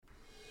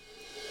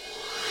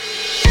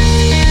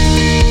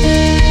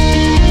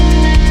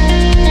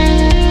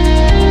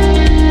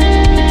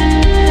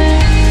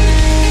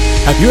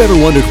You ever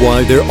wondered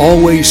why there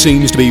always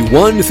seems to be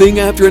one thing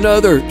after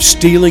another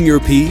stealing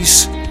your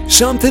peace?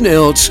 Something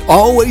else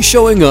always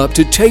showing up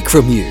to take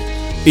from you,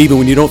 even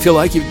when you don't feel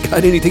like you've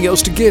got anything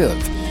else to give.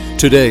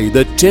 Today,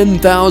 the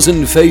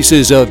 10,000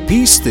 faces of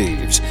peace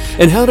thieves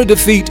and how to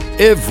defeat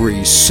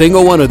every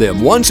single one of them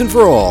once and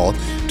for all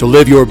to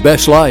live your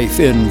best life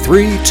in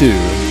 3, 2,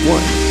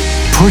 1.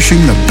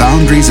 Pushing the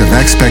boundaries of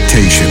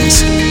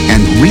expectations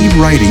and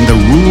rewriting the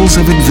rules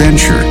of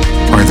adventure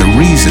are the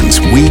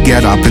reasons we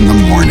get up in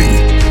the morning.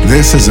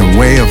 This is a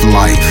way of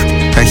life,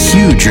 a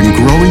huge and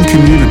growing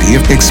community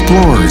of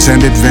explorers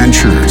and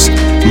adventurers,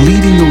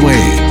 leading the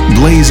way,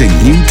 blazing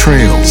new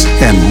trails,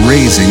 and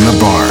raising the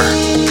bar.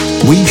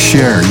 We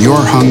share your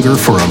hunger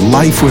for a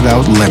life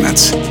without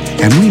limits,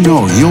 and we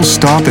know you'll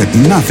stop at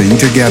nothing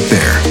to get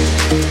there.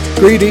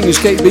 Greetings,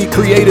 KB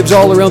creatives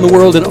all around the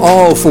world in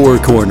all four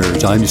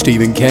corners. I'm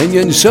Stephen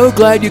Canyon. So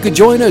glad you could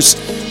join us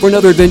for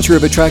another adventure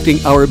of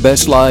attracting our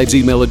best lives.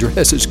 Email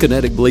address is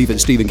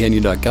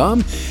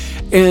kineticbelief@stephencanyon.com.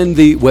 And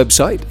the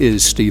website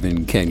is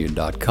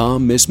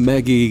stephencanyon.com. Miss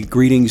Maggie,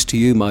 greetings to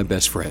you, my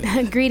best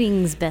friend.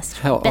 Greetings, bestie.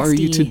 How are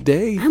you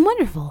today? I'm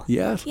wonderful.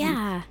 Yeah?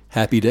 Yeah.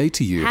 Happy day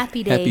to you.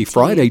 Happy day Happy to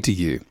Friday you. to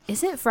you.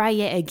 Is it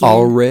Friday again?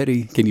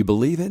 Already. Can you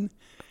believe it?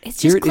 It's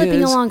Here just it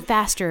clipping is. along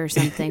faster or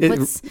something.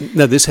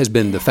 No, this has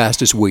been the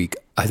fastest week,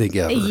 I think,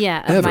 ever.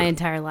 Yeah, Ever. of my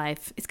entire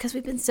life. It's because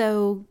we've been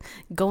so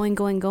going. It's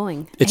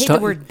I hate ti- the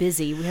word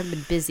busy. We haven't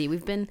been busy.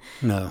 We've been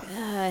No.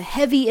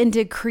 heavy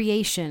into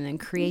creation and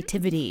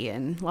creativity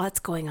and lots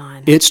going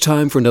on. It's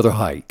time for another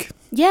hike.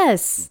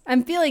 Yes,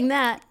 I'm feeling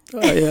that.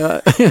 Yeah.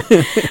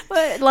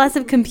 But lots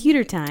of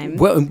computer time.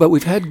 Well, but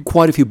we've had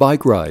quite a few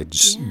bike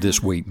rides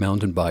this week,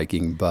 mountain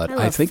biking, but I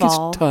I love think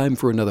fall. it's time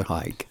for another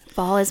hike.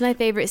 Fall is my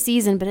favorite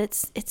season, but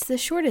it's the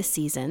shortest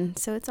season,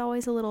 so it's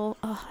always a little.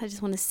 Oh, I just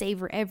want to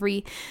savor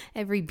every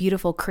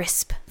beautiful,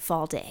 crisp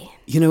fall day.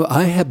 You know,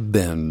 I have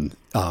been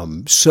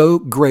so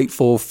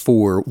grateful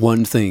for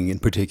one thing in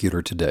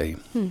particular today.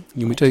 Let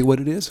me tell you what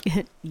it is?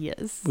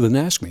 Yes. Well, then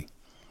ask me.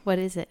 What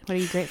is it? What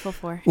are you grateful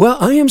for? Well,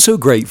 I am so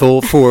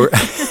grateful for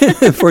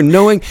for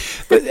knowing,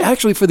 but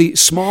actually for the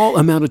small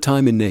amount of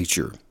time in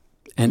nature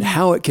and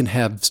how it can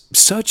have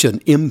such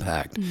an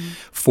impact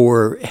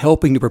for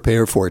helping to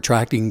prepare for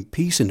attracting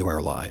peace into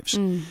our lives.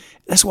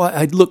 That's why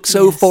I look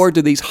so forward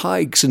to these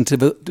hikes and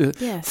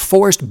to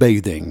forest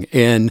bathing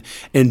and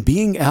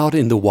being out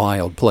in the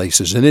wild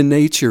places and in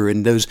nature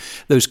and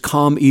those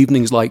calm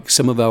evenings like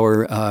some of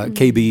our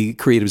KB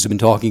creatives have been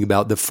talking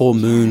about, the full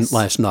moon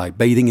last night,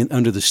 bathing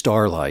under the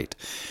starlight.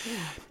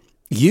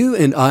 You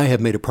and I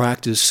have made a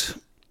practice,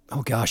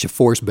 of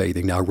forest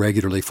bathing now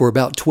regularly for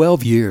about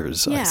 12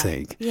 years, I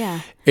think. Yeah.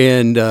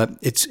 And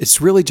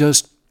it's really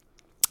just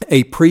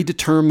a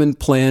predetermined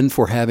plan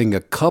for having a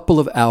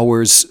couple of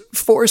hours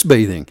forest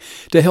bathing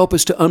to help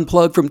us to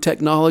unplug from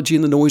technology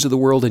and the noise of the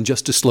world and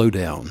just to slow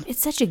down.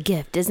 It's such a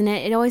gift, isn't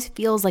it? It always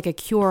feels like a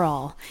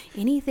cure-all.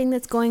 Anything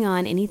that's going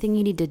on, anything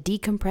you need to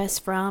decompress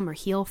from or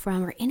heal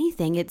from or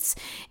anything, it's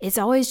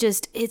always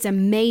just, it's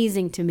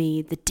amazing to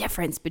me the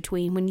difference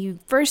between when you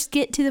first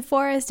get to the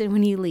forest and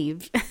when you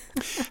leave.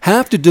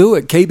 Have to do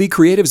it. KB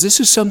Creatives,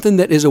 this is something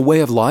that is a way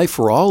of life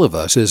for all of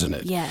us, isn't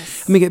it?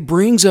 Yes. I mean, it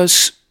brings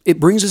us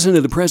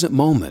into the present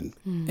moment.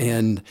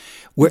 And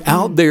we're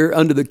out there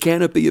under the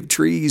canopy of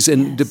trees,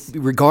 and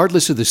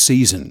regardless of the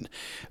season,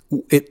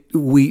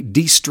 we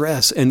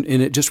de-stress and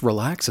it just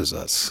relaxes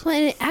us. Well,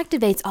 and it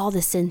activates all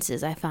the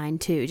senses, I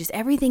find, too. Just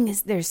everything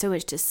is, there's so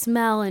much to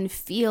smell and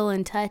feel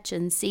and touch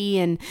and see,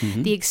 and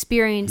the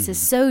experience is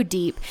so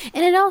deep.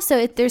 And it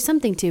also, there's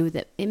something, too,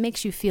 that it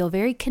makes you feel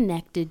very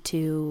connected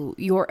to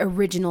your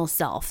original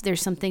self.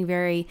 There's something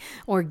very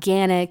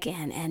organic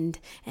and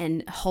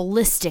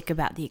holistic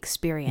about the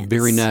experience.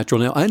 Very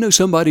natural. Now, I know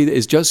somebody that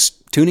is just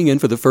tuning in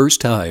for the first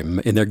time,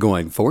 and they're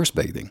going, forest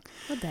bathing?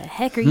 What the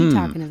heck are you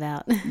talking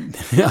about?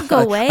 Don't go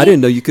away. I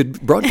didn't know you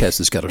could broadcast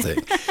this kind of thing.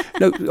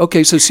 No,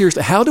 okay, so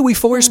seriously, how do we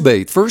forest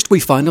bathe? First, we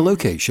find a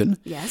location.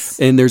 Yes.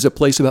 And there's a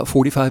place about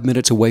 45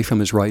 minutes away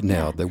from us right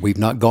now that we've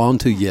not gone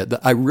to yet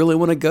that I really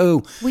want to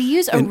go. We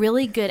use a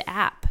really good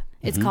app.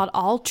 It's called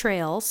All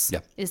Trails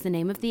is the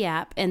name of the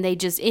app. And they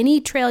just,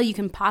 any trail you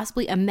can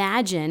possibly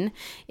imagine,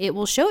 it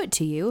will show it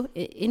to you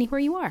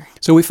anywhere you are.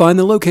 So we find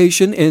the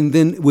location, and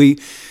then we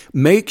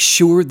make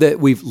sure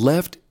that we've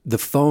left the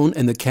phone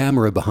and the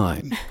camera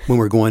behind when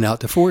we're going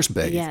out to forest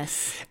bathe.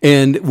 Yes.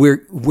 And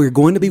we're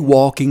going to be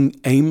walking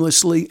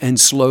aimlessly and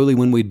slowly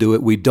when we do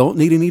it. We don't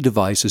need any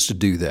devices to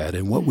do that.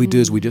 And what we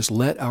do is we just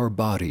let our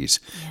bodies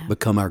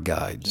become our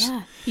guides.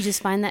 Yeah. You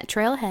just find that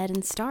trailhead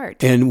and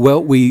start. And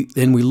we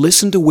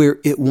listen to where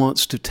it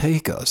wants to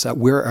take us,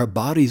 where our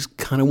bodies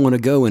kind of want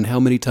to go, and how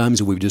many times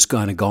have we just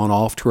kind of gone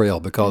off trail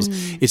because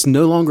it's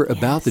no longer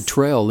about the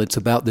trail, it's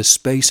about the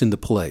space and the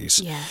place.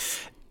 Yes.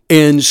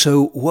 And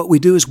so what we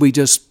do is we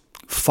just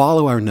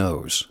follow our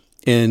nose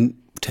and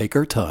take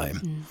our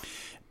time.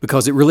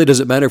 Because it really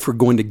doesn't matter if we're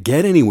going to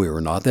get anywhere or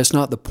not. That's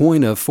not the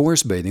point of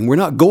forest bathing. We're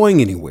not going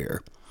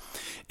anywhere.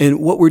 And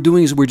what we're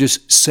doing is we're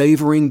just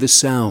savoring the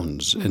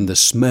sounds and the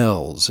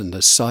smells and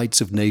the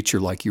sights of nature,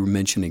 like you were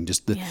mentioning,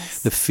 just the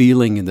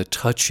feeling and the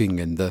touching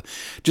and the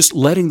just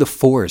letting the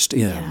forest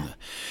in. Yeah.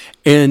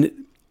 And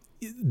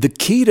the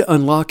key to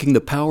unlocking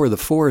the power of the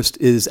forest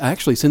is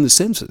actually it's in the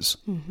senses.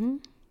 Mm-hmm.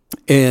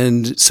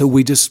 And so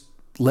we just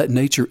let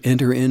nature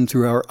enter in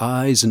through our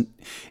eyes and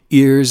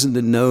ears and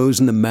the nose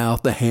and the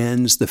mouth, the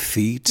hands, the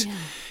feet,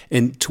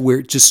 and to where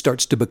it just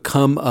starts to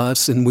become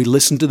us. And we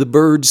listen to the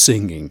birds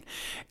singing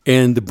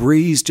and the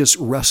breeze just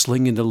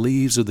rustling in the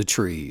leaves of the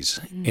trees.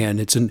 Mm-hmm. And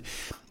it's an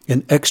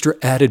extra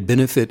added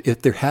benefit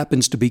if there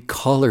happens to be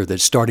color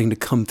that's starting to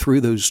come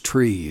through those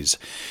trees.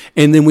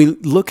 And then we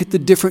look at the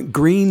different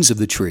greens of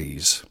the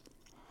trees.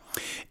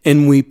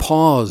 And we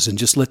pause and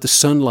just let the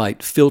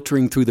sunlight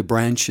filtering through the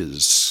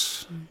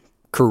branches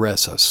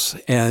caress us.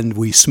 And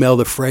we smell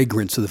the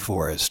fragrance of the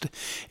forest.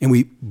 And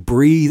we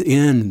breathe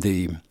in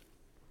the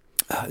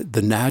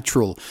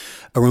natural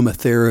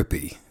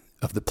aromatherapy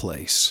of the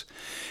place,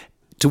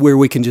 to where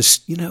we can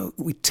just,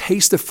 we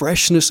taste the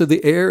freshness of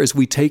the air as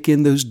we take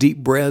in those deep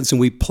breaths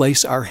and we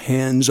place our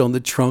hands on the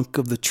trunk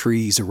of the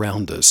trees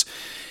around us.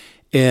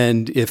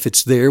 And if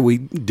it's there, we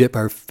dip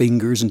our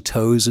fingers and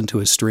toes into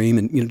a stream.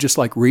 And, just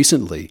like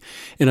recently,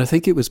 and I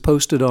think it was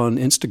posted on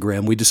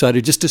Instagram, we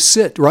decided just to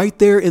sit right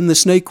there in the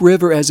Snake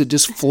River as it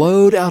just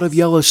flowed out of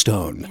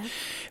Yellowstone. Yep.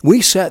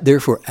 We sat there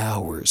for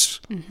hours.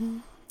 Mm-hmm.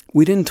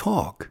 We didn't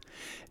talk,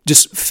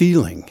 just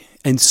feeling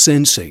and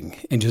sensing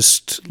and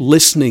just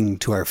listening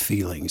to our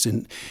feelings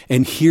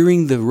and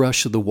hearing the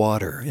rush of the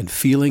water and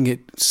feeling it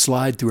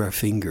slide through our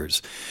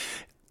fingers.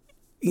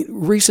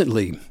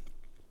 Recently,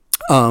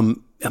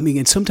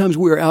 and sometimes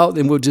we're out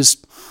and we'll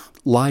just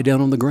lie down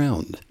on the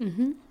ground.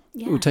 Mm-hmm.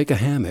 Yeah. We'll take a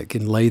hammock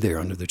and lay there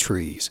under the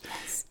trees.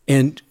 Yes.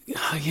 And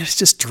it's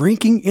just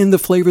drinking in the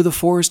flavor of the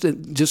forest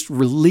and just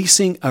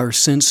releasing our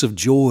sense of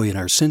joy and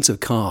our sense of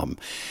calm.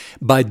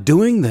 By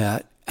doing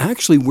that,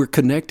 actually, we're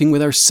connecting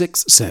with our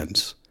sixth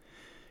sense.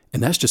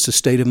 And that's just a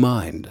state of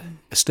mind,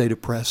 a state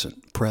of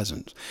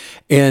presence.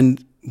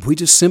 And we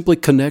just simply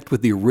connect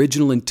with the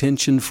original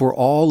intention for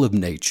all of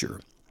nature,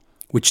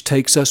 which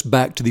takes us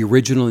back to the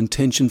original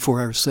intention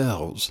for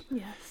ourselves,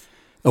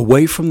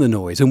 away from the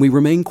noise. And we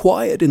remain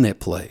quiet in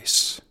that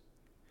place.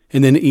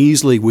 And then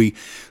easily we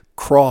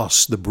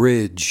cross the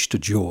bridge to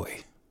joy.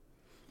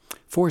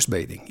 Forest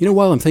bathing.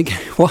 While I'm thinking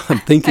about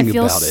it. I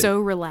feel so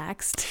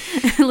relaxed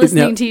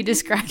listening to you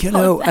describe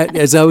that.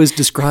 As I was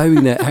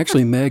describing that,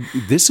 actually, Meg,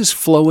 this is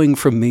flowing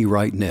from me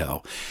right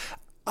now.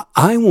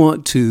 I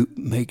want to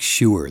make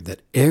sure that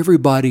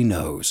everybody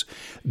knows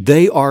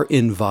they are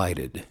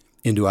invited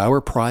into our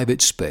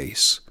private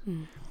space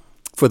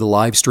for the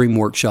live stream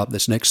workshop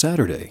that's next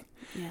Saturday,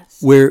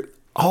 where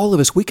all of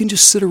us, we can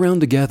just sit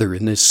around together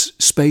in this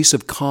space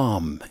of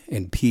calm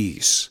and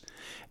peace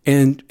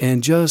and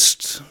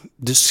just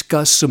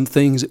discuss some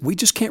things that we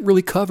just can't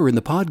really cover in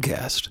the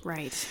podcast.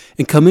 Right.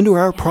 And come into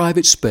our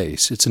private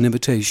space. It's an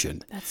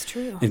invitation. That's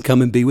true. And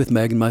come and be with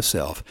Meg and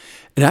myself.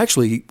 And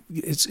actually,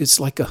 it's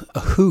like a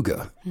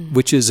hygge,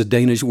 which is a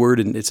Danish word,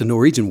 and it's a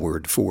Norwegian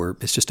word for,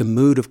 it's just a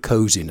mood of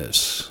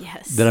coziness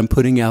that I'm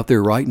putting out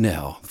there right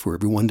now for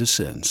everyone to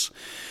sense.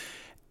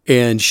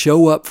 And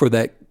show up for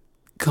that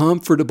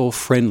comfortable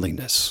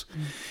friendliness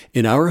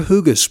in our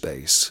hygge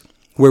space,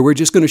 where we're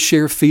just going to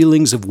share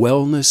feelings of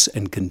wellness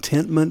and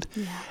contentment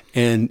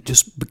and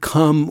just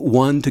become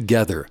one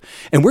together.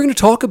 And we're going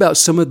to talk about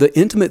some of the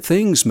intimate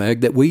things,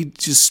 Meg, that we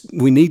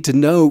need to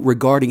know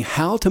regarding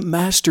how to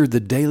master the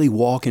daily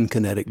walk in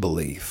kinetic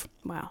belief.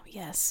 Wow,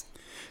 yes.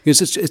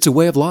 Because it's a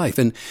way of life.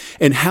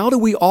 And how do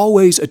we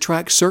always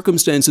attract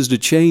circumstances to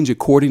change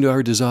according to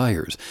our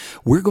desires?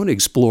 We're going to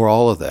explore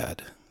all of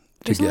that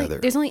together.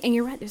 And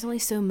you're right, there's only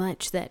so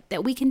much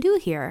that we can do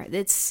here.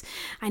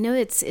 I know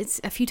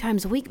it's a few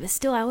times a week, but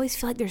still I always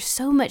feel like there's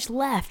so much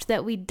left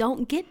that we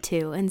don't get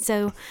to. And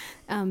so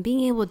being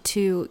able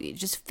to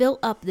just fill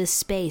up this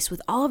space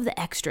with all of the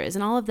extras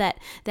and all of that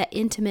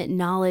intimate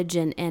knowledge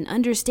and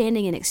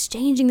understanding and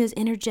exchanging those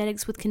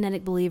energetics with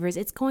kinetic believers,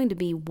 it's going to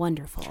be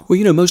wonderful.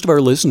 Well, most of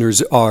our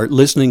listeners are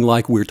listening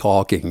like we're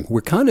talking.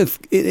 We're kind of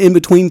in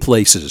between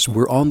places.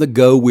 We're on the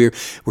go. We're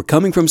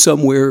coming from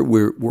somewhere.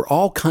 We're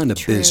all kind of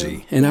busy.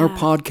 And our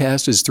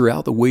podcast is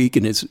throughout the week,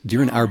 and it's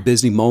during our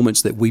busy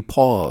moments that we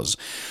pause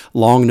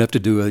long enough to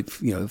do a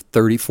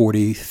 30,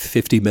 40,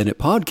 50-minute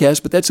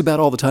podcast, but that's about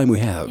all the time we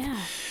have. Yeah.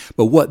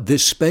 But what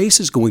this space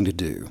is going to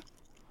do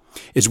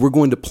is we're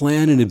going to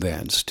plan in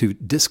advance to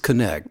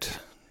disconnect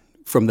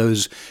from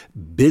those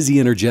busy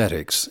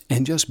energetics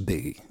and just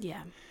be.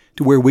 Yeah.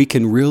 To where we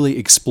can really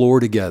explore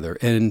together.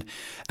 And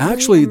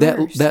actually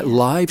that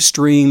live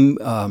stream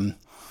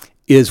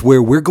is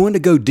where we're going to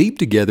go deep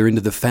together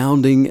into the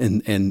founding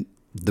and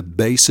the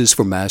basis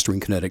for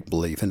mastering kinetic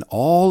belief and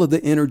all of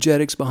the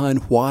energetics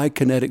behind why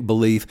kinetic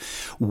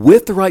belief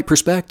with the right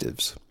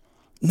perspectives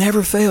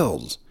never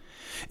fails.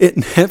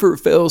 It never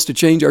fails to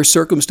change our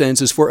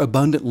circumstances for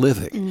abundant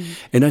living.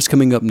 And that's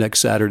coming up next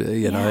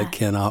Saturday, and I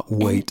cannot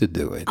wait to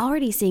do it.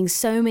 Already seeing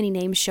so many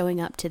names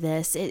showing up to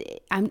this.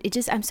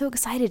 I'm so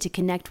excited to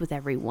connect with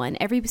everyone.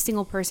 Every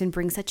single person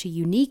brings such a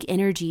unique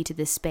energy to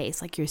this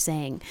space, like you're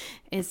saying.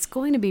 It's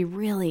going to be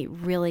really,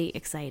 really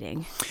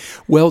exciting.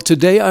 Well,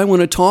 today I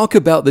want to talk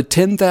about the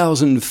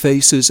 10,000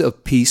 Faces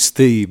of Peace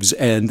Thieves,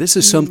 and this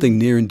is something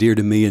near and dear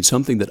to me and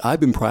something that I've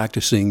been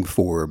practicing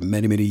for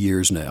many, many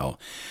years now.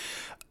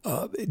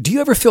 Do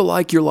you ever feel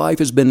like your life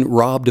has been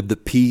robbed of the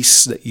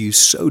peace that you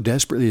so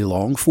desperately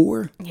long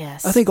for?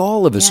 Yes. I think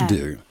all of us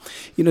do.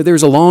 You know,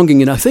 there's a longing,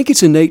 and I think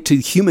it's innate to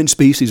human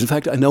species. In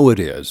fact, I know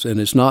it is, and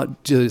it's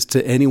not just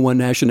to any one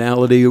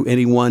nationality or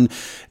any one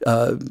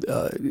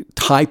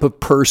type of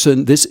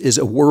person. This is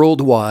a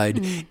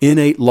worldwide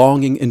innate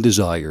longing and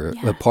desire,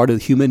 a part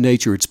of human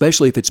nature,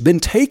 especially if it's been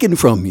taken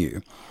from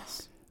you.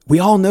 We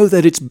all know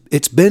that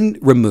it's been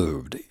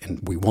removed,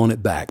 and we want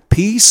it back.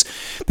 Peace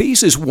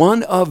is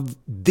one of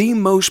the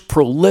most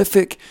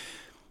prolific,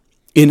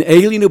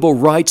 inalienable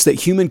rights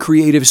that human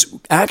creatives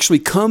actually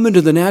come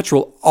into the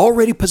natural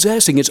already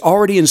possessing. It's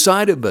already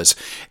inside of us.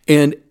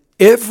 And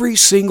every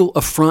single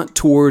affront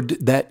toward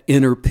that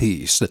inner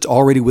peace that's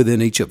already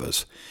within each of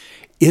us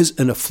is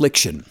an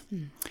affliction.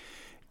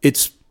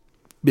 It's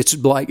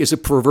a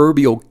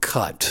proverbial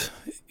cut.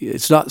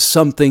 It's not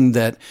something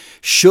that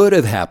should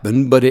have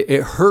happened, but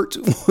it hurts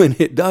when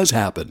it does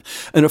happen.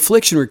 An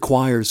affliction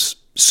requires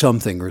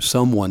something or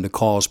someone to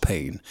cause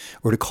pain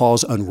or to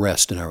cause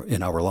unrest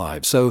in our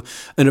lives. So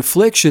an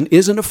affliction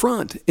is an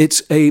affront.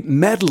 It's a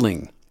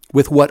meddling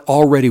with what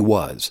already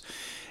was.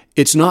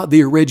 It's not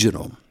the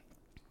original.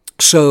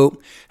 So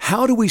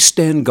how do we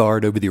stand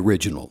guard over the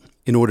original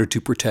in order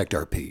to protect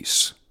our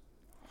peace?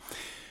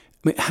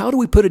 I mean, how do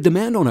we put a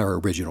demand on our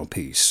original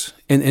peace?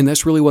 And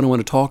that's really what I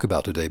want to talk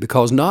about today,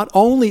 because not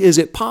only is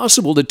it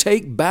possible to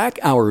take back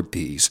our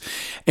peace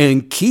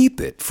and keep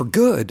it for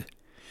good,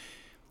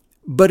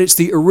 but it's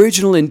the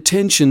original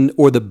intention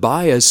or the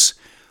bias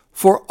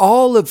for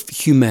all of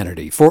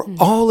humanity, for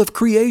all of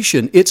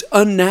creation. It's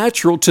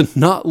unnatural to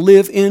not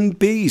live in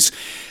peace.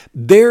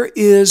 There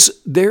is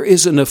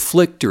an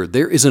afflictor,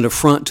 there is an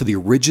affront to the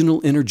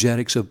original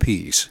energetics of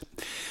peace.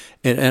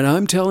 And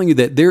I'm telling you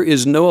that there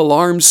is no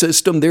alarm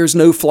system, there's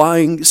no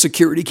flying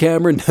security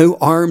camera, no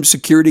armed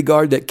security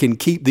guard that can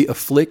keep the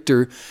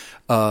afflictor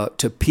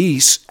to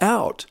peace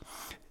out.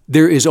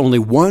 There is only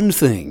one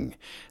thing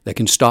that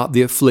can stop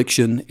the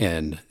affliction,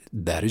 and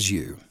that is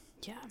you.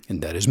 Yeah.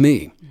 And that is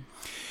me.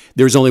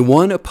 There's only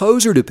one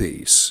opposer to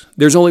peace.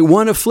 There's only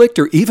one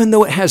afflictor. Even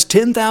though it has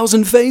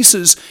 10,000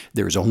 faces,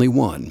 there's only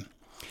one.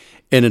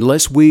 And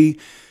unless we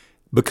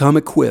become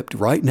equipped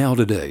right now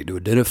today to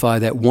identify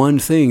that one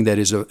thing that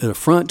is an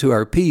affront to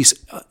our peace,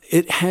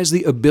 it has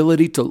the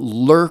ability to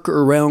lurk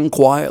around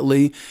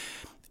quietly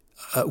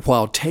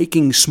while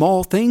taking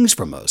small things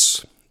from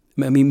us.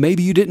 I mean,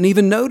 maybe you didn't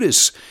even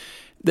notice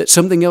that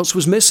something else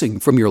was missing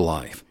from your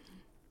life.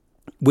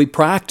 We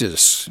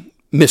practice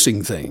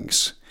missing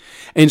things.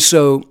 And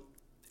so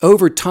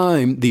over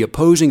time, the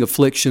opposing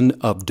affliction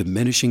of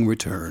diminishing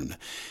return,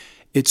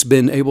 it's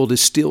been able to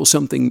steal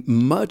something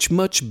much,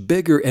 much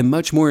bigger and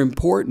much more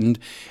important,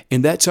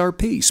 and that's our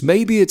peace.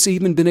 Maybe it's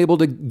even been able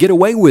to get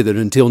away with it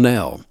until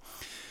now.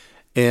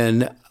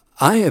 And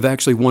I have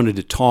actually wanted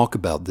to talk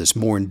about this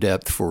more in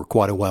depth for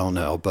quite a while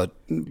now, but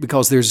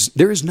because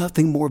there is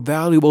nothing more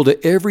valuable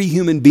to every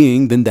human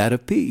being than that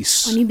of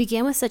peace. When you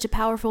began with such a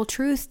powerful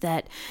truth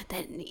that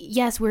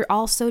yes, we're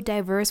all so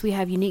diverse, we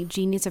have unique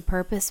genius of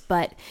purpose,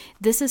 but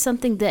this is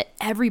something that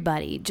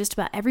everybody, just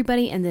about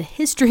everybody in the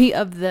history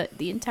of the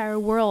entire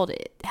world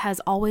has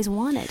always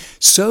wanted.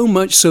 So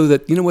much so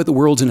that, you know what, the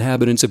world's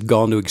inhabitants have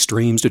gone to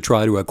extremes to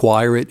try to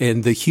acquire it,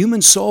 and the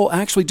human soul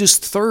actually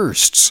just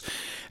thirsts.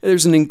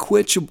 There's an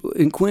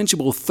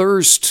unquenchable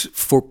thirst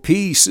for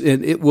peace,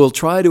 and it will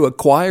try to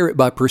acquire it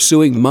by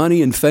pursuing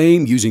money and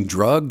fame, using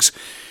drugs,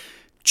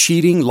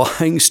 cheating,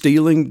 lying,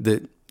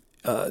 stealing,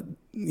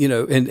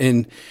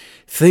 and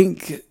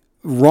think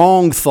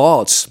wrong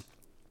thoughts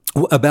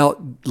about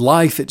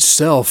life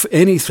itself.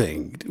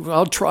 Anything.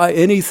 I'll try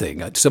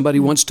anything. Somebody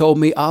once told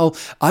me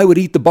I would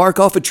eat the bark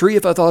off a tree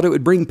if I thought it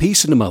would bring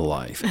peace into my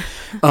life.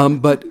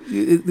 But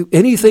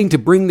anything to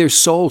bring their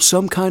soul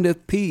some kind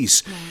of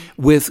peace.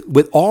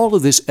 With all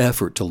of this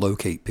effort to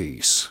locate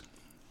peace,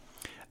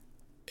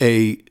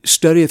 a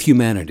study of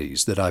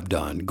humanities that I've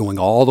done, going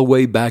all the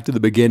way back to the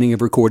beginning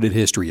of recorded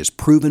history, has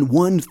proven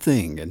one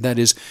thing, and that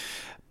is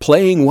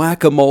playing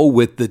whack-a-mole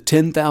with the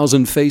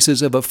 10,000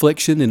 faces of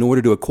affliction in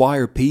order to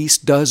acquire peace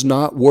does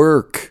not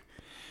work.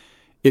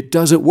 It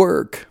doesn't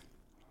work.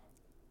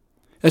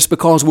 That's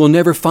because we'll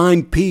never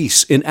find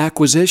peace in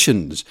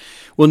acquisitions.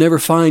 We'll never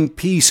find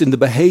peace in the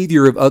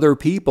behavior of other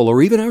people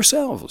or even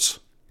ourselves.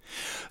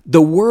 The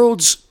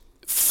world's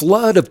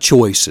flood of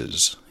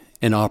choices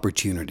and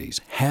opportunities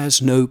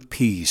has no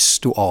peace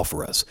to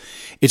offer us.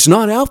 It's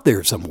not out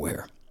there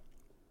somewhere.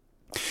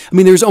 I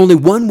mean, there's only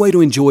one way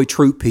to enjoy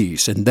true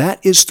peace, and that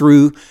is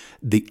through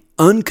the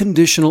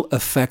unconditional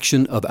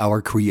affection of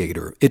our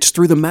Creator. It's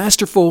through the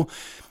masterful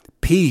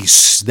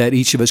peace that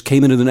each of us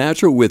came into the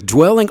natural with,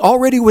 dwelling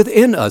already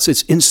within us.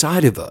 It's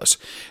inside of us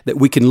that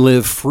we can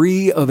live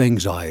free of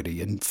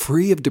anxiety and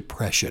free of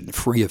depression,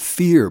 free of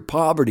fear,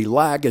 poverty,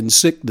 lack, and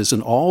sickness,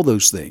 and all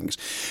those things.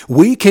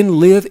 We can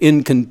live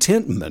in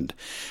contentment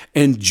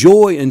and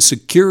joy and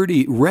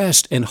security,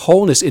 rest and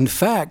wholeness. In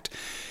fact,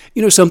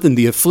 you know something,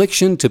 the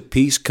affliction to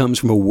peace comes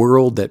from a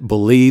world that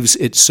believes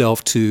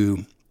itself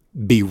to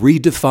be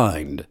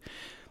redefined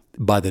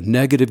by the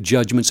negative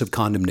judgments of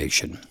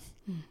condemnation.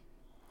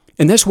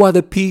 And that's why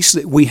the peace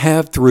that we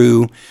have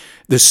through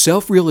the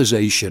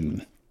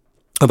self-realization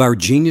of our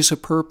genius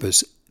of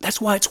purpose, that's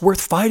why it's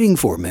worth fighting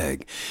for,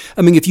 Meg.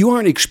 I mean, if you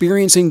aren't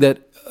experiencing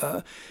that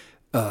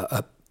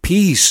a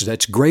peace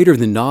that's greater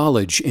than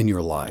knowledge in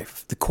your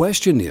life, the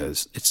question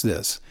is, it's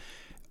this: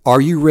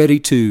 are you ready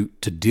to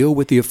deal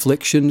with the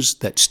afflictions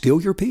that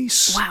steal your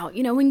peace? Wow.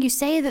 You know, when you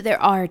say that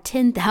there are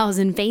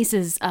 10,000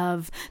 faces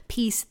of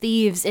peace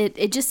thieves,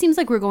 it just seems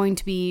like we're going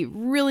to be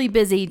really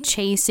busy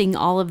chasing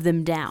all of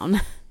them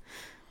down.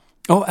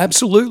 Oh,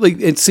 absolutely.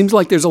 It seems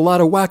like there's a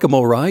lot of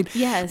whack-a-mole, right?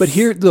 Yes. But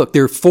here, look,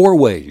 there are 4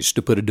 ways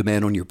to put a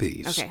demand on your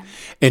peace. Okay.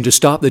 And to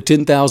stop the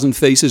 10,000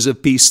 faces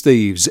of peace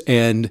thieves.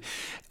 And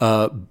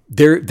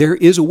there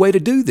is a way to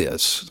do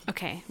this.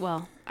 Okay,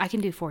 well, I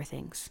can do 4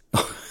 things.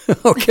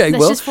 Okay,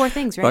 That's just 4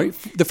 things, right? All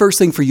right? The first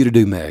thing for you to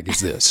do, Meg, is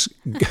this.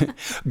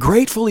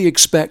 Gratefully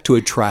expect to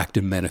attract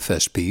and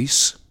manifest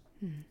peace.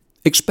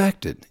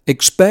 Expect it.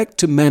 Expect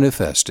to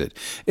manifest it.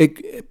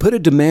 Put a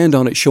demand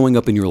on it showing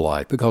up in your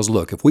life. Because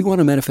look, if we want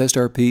to manifest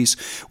our peace,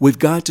 we've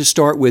got to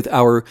start with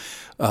where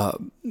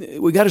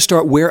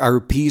our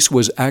peace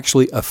was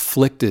actually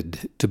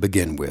afflicted to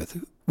begin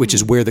with, which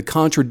is where the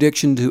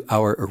contradiction to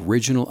our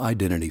original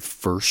identity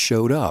first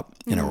showed up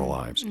in our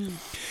lives.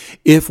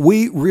 If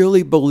we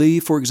really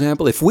believe, for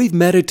example, if we've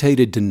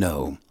meditated to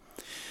know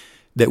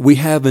that we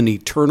have an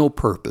eternal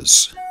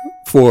purpose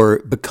for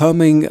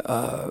becoming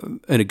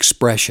an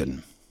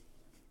expression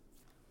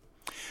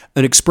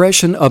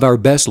of our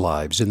best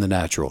lives in the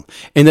natural,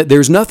 and that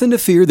there's nothing to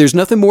fear, there's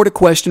nothing more to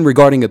question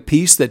regarding a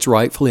peace that's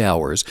rightfully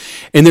ours,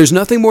 and there's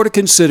nothing more to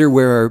consider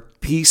where our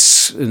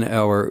peace and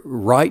our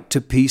right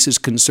to peace is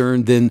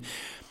concerned than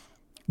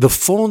the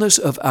fullness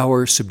of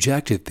our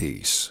subjective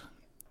peace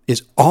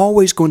is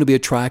always going to be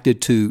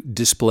attracted to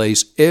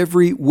displace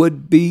every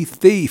would-be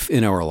thief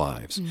in our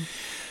lives.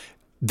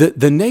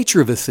 The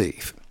nature of a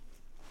thief,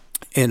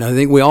 and I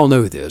think we all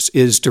know this,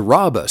 is to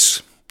rob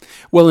us.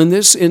 Well, in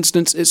this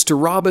instance, it's to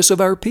rob us of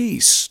our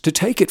peace, to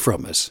take it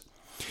from us.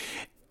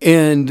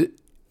 And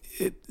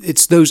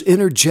it's those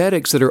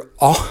energetics that are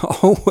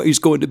always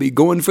going to be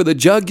going for the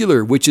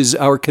jugular, which is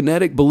our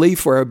kinetic belief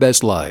for our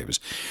best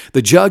lives.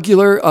 The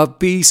jugular of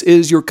peace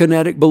is your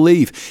kinetic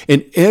belief.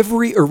 And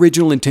every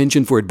original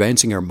intention for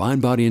advancing our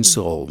mind, body, and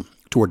soul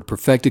toward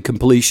perfected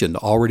completion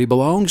already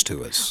belongs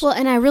to us. Well,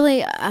 and I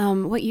really,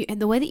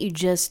 the way that you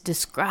just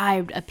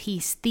described a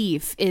peace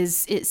thief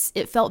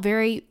it felt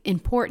very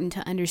important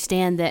to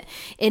understand that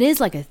it is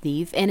like a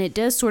thief, and it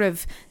does sort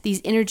of, these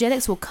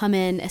energetics will come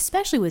in,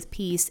 especially with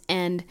peace,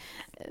 and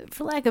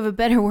for lack of a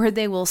better word,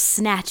 they will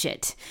snatch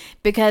it.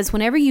 Because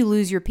whenever you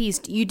lose your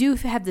peace, you do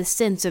have this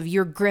sense of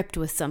you're gripped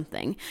with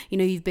something. You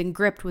know, you've been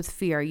gripped with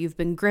fear, you've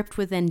been gripped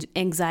with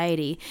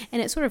anxiety,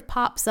 and it sort of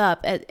pops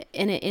up.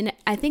 And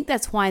I think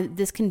that's why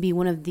this can be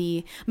one of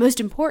the most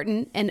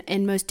important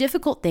and most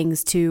difficult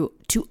things to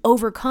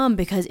overcome,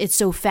 because it's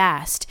so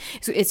fast.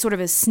 So it's sort of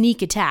a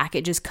sneak attack.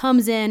 It just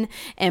comes in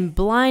and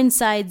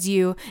blindsides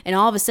you, and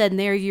all of a sudden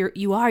there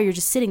you're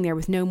just sitting there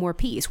with no more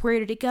peace. Where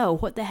did it go?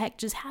 What the heck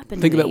just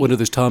happened? Think about one of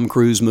those Tom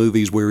Cruise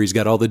movies where he's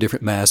got all the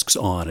different masks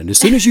on, and as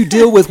soon as you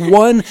deal with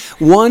one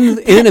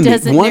enemy,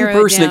 one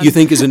person that you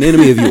think is an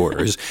enemy of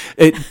yours,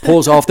 it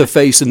pulls off the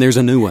face and there's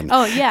a new one.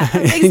 Oh yeah,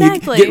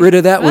 exactly. You get rid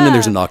of that one and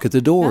there's a knock at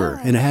the door,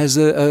 and it has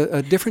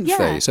a different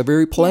face, a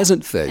very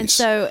pleasant face. And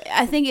so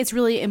I think it's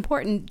really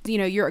important,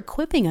 you're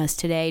equipping us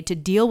today to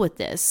deal with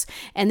this.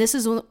 And this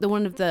is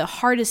one of the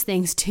hardest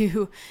things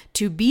to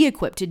be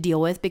equipped to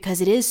deal with, because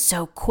it is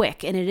so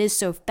quick and it is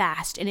so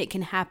fast, and it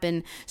can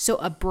happen so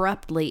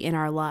abruptly in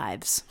our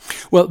lives.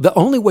 Well, the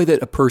only way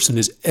that a person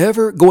is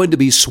ever going to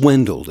be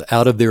swindled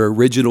out of their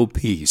original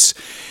peace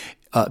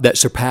that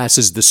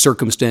surpasses the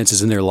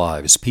circumstances in their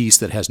lives, peace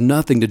that has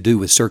nothing to do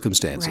with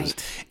circumstances,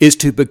 is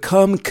to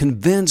become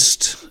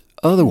convinced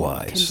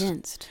otherwise.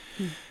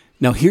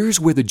 Now, here's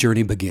where the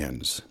journey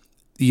begins.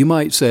 You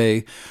might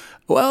say,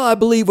 well, I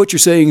believe what you're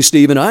saying,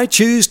 Stephen. I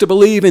choose to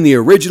believe in the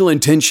original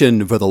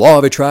intention for the law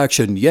of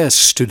attraction,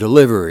 yes, to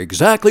deliver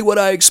exactly what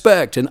I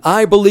expect, and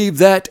I believe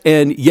that,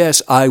 and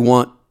yes, I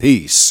want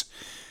peace.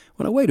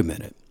 Well, now, wait a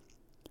minute.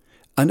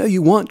 I know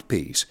you want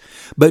peace,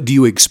 but do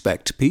you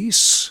expect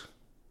peace?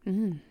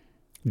 Mm-hmm.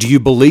 Do you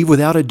believe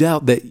without a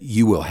doubt that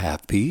you will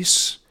have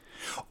peace?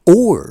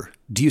 Or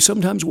do you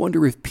sometimes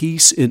wonder if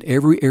peace in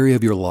every area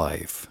of your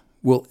life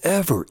will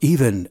ever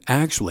even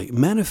actually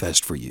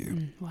manifest for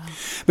you? Wow.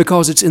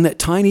 Because it's in that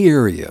tiny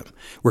area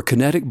where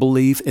kinetic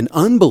belief and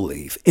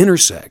unbelief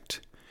intersect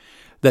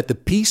that the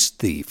peace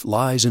thief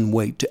lies in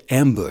wait to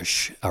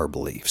ambush our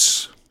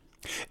beliefs.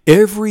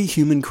 Every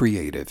human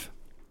creative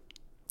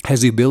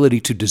has the ability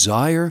to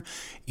desire,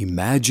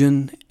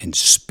 imagine, and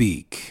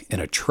speak, and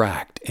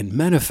attract, and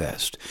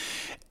manifest.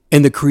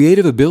 And the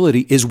creative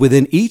ability is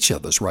within each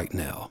of us right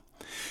now.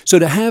 So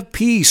to have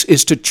peace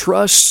is to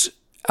trust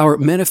our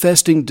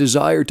manifesting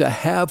desire to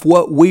have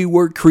what we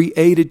were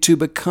created to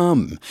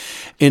become.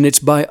 And it's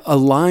by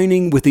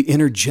aligning with the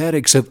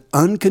energetics of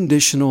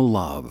unconditional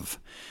love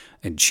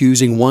and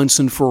choosing once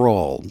and for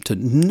all to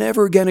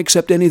never again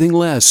accept anything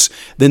less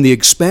than the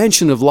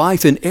expansion of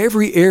life in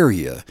every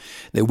area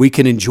that we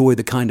can enjoy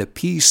the kind of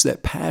peace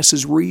that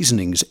passes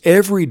reasonings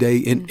every day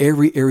in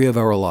every area of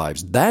our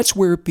lives. That's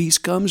where peace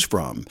comes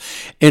from.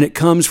 And it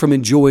comes from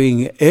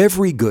enjoying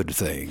every good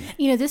thing.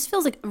 You know, this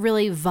feels like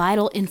really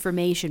vital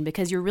information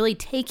because you're really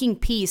taking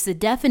peace, the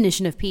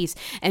definition of peace,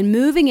 and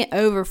moving it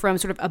over from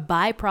sort of a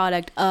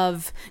byproduct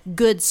of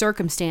good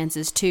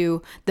circumstances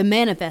to the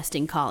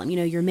manifesting column. You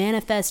know, you're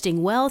manifesting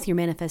wealth, you're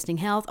manifesting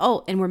health.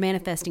 Oh, and we're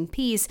manifesting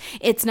peace.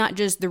 It's not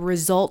just the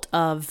result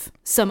of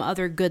some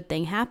other good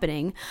thing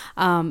happening.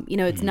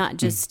 It's not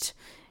just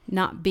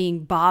not being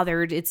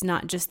bothered. It's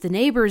not just the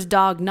neighbor's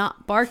dog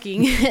not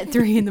barking at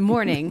 3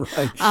 a.m.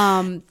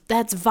 Right.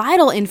 That's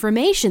vital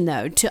information,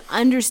 though, to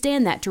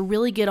understand that, to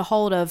really get a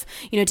hold of,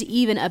 to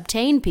even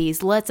obtain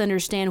peace. Let's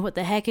understand what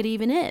the heck it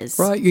even is.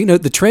 Right.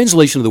 The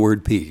translation of the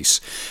word peace,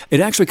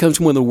 it actually comes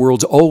from one of the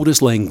world's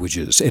oldest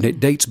languages, and it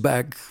dates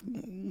back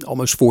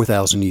almost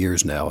 4,000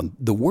 years now. And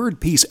the word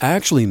peace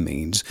actually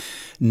means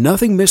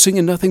nothing missing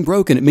and nothing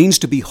broken. It means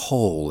to be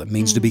whole. It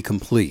means to be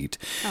complete.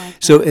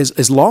 So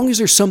as long as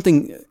there's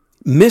something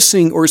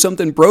missing or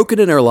something broken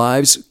in our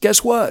lives,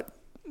 guess what?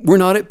 We're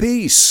not at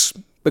peace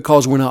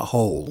because we're not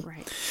whole.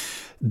 Right.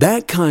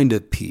 That kind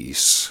of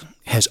peace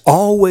has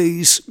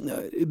always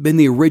been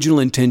the original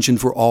intention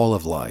for all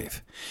of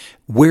life.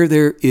 Where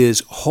there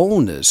is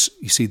wholeness,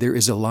 you see, there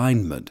is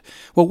alignment.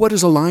 Well, what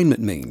does alignment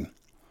mean?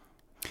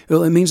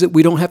 Well, it means that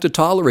we don't have to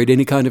tolerate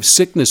any kind of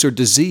sickness or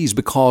disease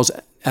because,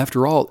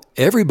 after all,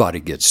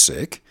 everybody gets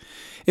sick.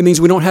 It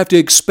means we don't have to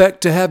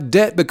expect to have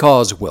debt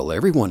because, well,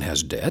 everyone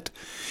has debt.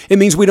 It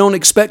means we don't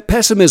expect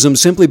pessimism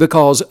simply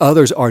because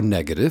others are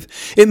negative.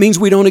 It means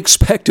we don't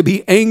expect to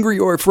be angry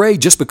or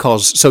afraid just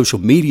because social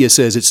media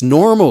says it's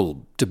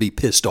normal to be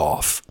pissed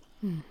off.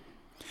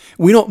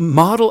 We don't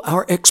model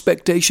our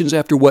expectations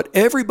after what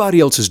everybody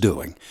else is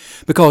doing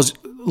because,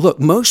 look,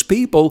 most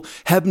people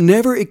have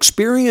never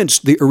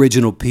experienced the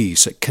original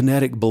peace that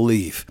kinetic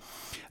belief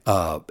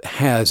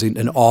has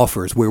and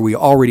offers where we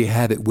already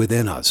have it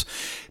within us.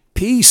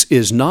 Peace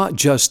is not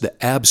just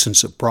the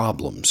absence of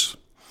problems.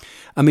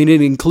 I mean,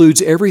 it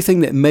includes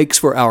everything that makes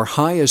for our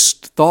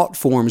highest thought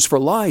forms for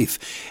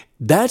life.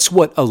 That's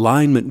what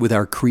alignment with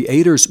our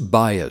Creator's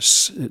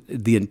bias,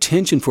 the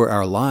intention for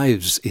our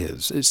lives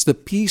is. It's the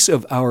peace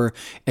of our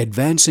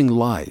advancing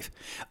life,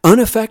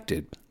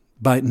 unaffected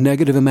by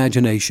negative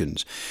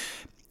imaginations.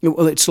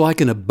 Well, it's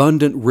like an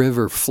abundant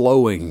river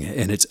flowing,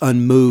 and it's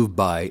unmoved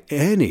by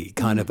any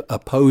kind of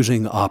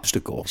opposing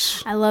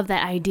obstacles. I love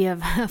that idea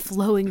of a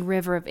flowing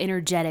river of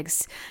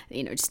energetics.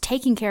 Just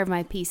taking care of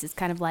my peace is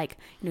kind of like,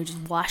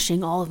 just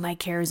washing all of my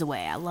cares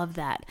away. I love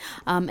that.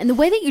 And the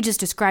way that you just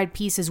described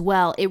peace as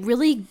well, it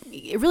really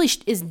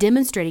is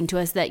demonstrating to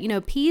us that,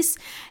 peace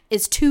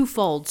is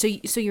twofold.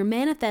 So you're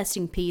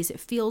manifesting peace. It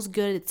feels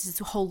good. It's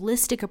this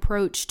holistic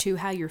approach to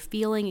how you're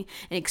feeling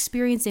and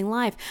experiencing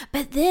life.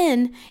 But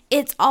then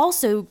it's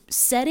also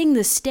setting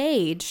the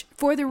stage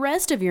for the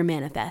rest of your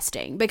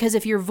manifesting. Because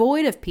if you're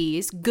void of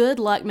peace, good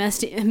luck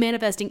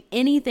manifesting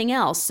anything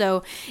else.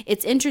 So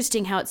it's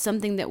interesting how it's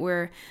something that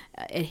we're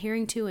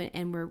adhering to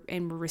and we're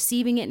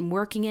receiving it and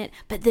working it.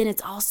 But then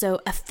it's also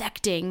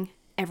affecting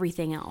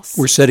everything else.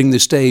 We're setting the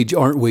stage,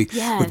 aren't we?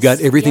 Yes, We've got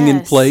everything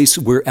in place.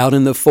 We're out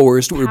in the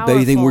forest. We're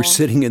bathing. We're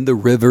sitting in the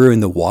river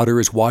and the water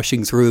is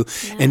washing through.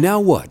 Yeah. And now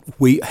what?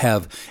 We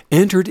have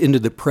entered into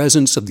the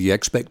presence of the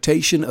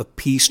expectation of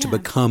peace to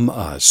become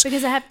us.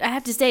 Because I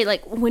have to say,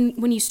 like,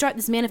 when you start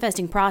this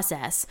manifesting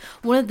process,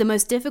 one of the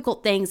most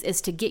difficult things is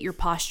to get your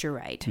posture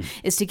right,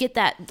 is to get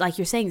that, like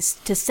you're saying,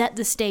 to set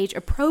the stage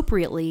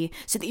appropriately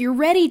so that you're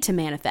ready to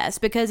manifest.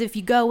 Because if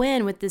you go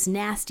in with this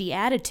nasty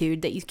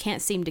attitude that you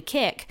can't seem to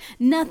kick,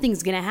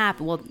 nothing's going to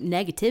happen. Well,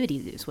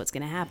 negativity is what's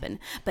going to happen.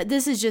 But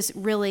this is just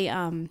really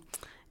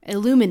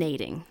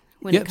illuminating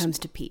when it comes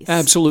to peace.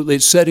 Absolutely.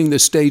 It's setting the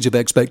stage of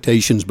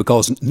expectations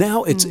because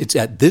now it's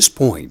at this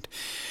point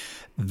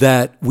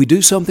that we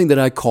do something that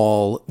I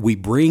call we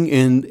bring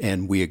in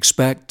and we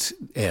expect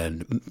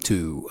and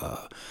to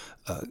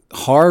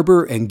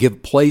harbor and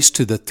give place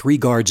to the 3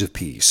 guards of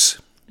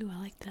peace. Ooh,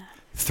 I like that.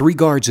 3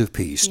 guards of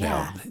peace. Yeah.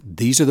 Now,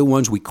 these are the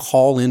ones we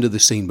call into the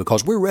scene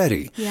because we're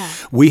ready. Yeah.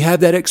 We have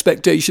that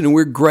expectation and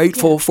we're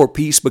grateful for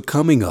peace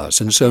becoming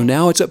us. And so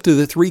now it's up to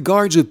the 3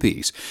 guards of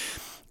peace.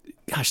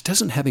 Gosh,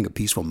 doesn't having a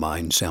peaceful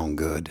mind sound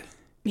good?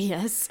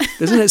 Yes.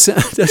 Doesn't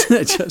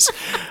it just,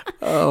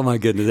 oh my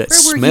goodness, that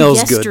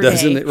smells good,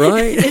 doesn't it,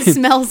 right? It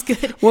smells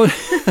good. Well,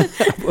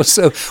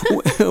 so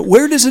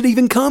where does it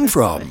even come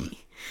from?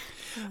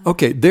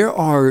 Okay, there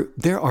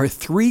are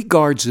three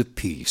guards of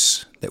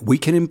peace that we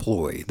can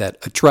employ that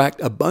attract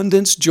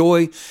abundance,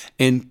 joy,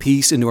 and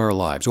peace into our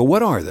lives. Well,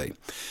 what are they?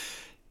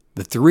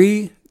 The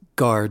three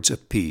guards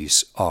of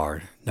peace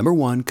are, number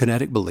one,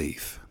 kinetic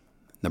belief.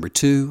 Number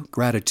two,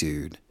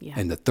 gratitude. Yeah.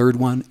 And the third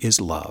one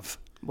is love.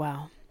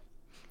 Wow.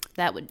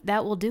 That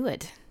will do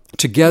it.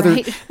 Together,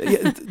 Right.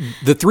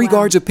 the three Wow.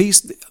 guards of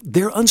peace,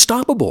 they're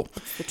unstoppable.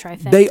 The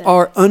trifecta. They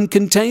are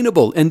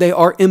uncontainable and they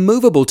are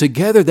immovable.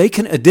 Together, they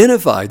can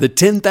identify the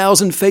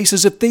 10,000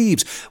 faces of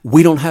thieves.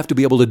 We don't have to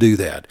be able to do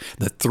that.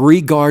 The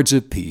three guards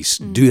of peace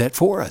do that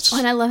for us.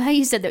 And I love how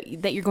you said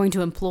that you're going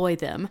to employ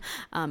them,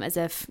 as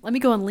if, let me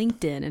go on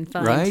LinkedIn and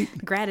find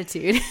Right.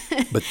 gratitude.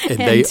 But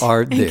they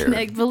are and there.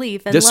 connect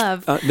belief and Just,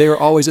 love. They are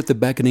always at the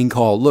beckoning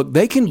call. Look,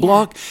 they can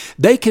block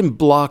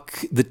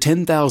the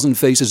 10,000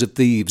 faces of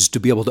thieves to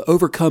be able to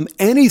overcome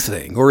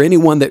anything or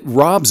anyone that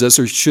robs us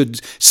or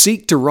should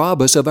seek to rob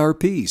us of our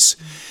peace.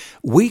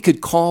 We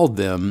could call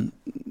them,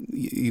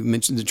 you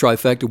mentioned the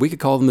trifecta, we could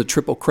call them the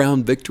Triple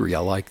Crown victory.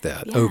 I like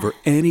that. Yeah. Over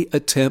any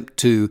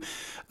attempt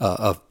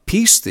of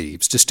peace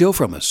thieves to steal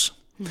from us.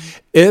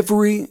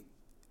 Every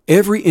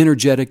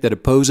energetic that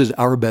opposes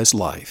our best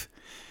life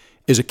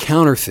is a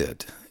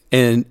counterfeit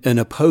and an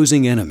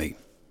opposing enemy.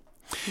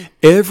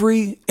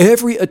 Every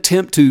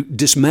attempt to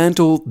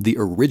dismantle the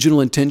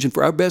original intention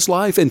for our best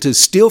life and to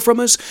steal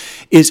from us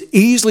is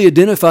easily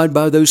identified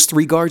by those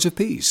three guards of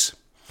peace.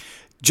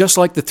 Just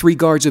like the three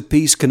guards of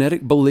peace,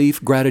 kinetic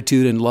belief,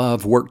 gratitude, and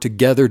love work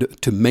together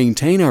to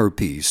maintain our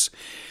peace,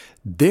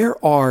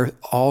 there are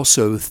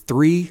also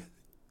three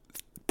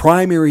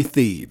primary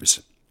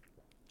thieves,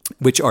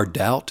 which are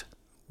doubt,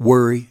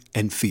 worry,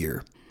 and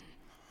fear,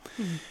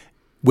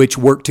 which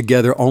work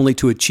together only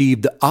to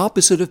achieve the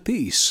opposite of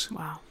peace.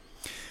 Wow.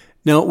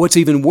 Now, what's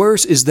even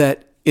worse is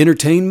that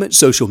entertainment,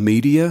 social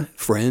media,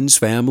 friends,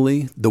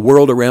 family, the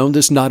world around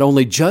us not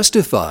only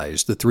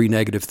justifies the three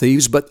negative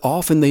thieves, but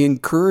often they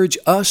encourage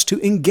us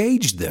to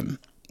engage them.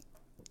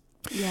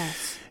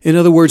 Yes. In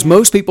other words,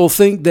 most people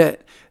think that,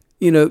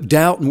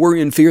 doubt and worry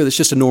and fear, that's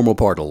just a normal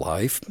part of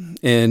life.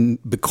 And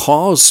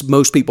because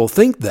most people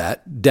think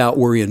that doubt,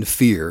 worry, and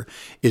fear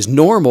is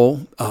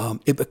normal,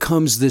 it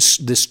becomes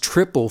this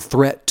triple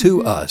threat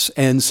to us.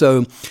 And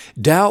so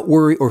doubt,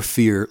 worry, or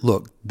fear,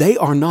 look, they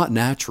are not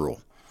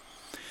natural.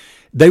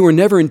 They were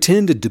never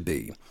intended to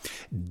be.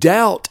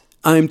 Doubt,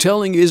 I'm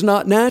telling you, is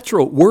not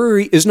natural.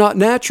 Worry is not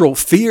natural.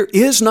 Fear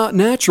is not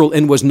natural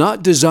and was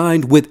not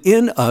designed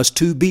within us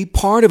to be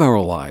part of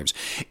our lives.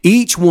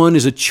 Each one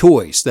is a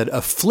choice that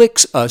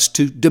afflicts us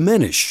to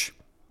diminish.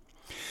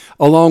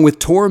 Along with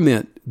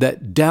torment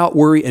that doubt,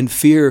 worry, and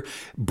fear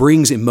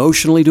brings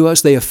emotionally to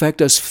us, they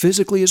affect us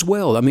physically as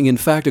well. I mean, in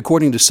fact,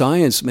 according to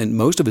science, and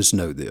most of us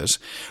know this,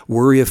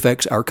 worry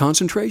affects our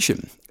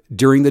concentration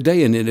during the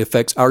day, and it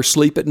affects our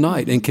sleep at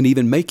night and can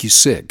even make you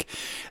sick.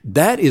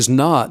 That is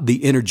not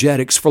the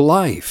energetics for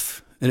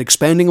life, an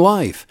expanding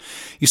life.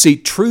 You see,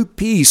 true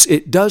peace,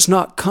 it does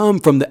not come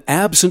from the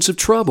absence of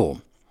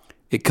trouble.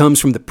 It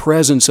comes from the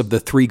presence of the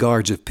three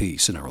guards of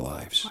peace in our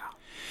lives. Wow.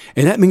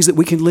 And that means that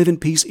we can live in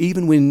peace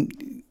even when,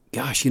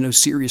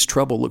 serious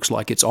trouble looks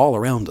like it's all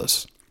around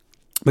us.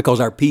 Because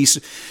our peace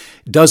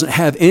doesn't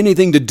have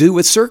anything to do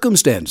with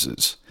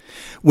circumstances.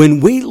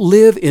 When we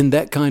live in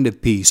that kind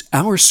of peace,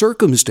 our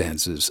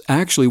circumstances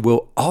actually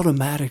will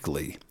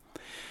automatically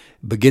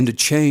begin to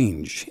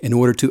change in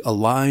order to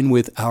align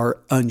with our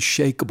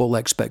unshakable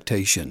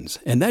expectations.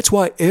 And that's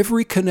why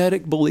every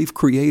kinetic belief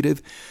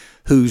creative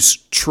whose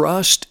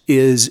trust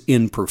is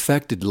in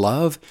perfected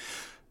love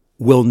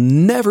will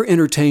never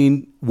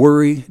entertain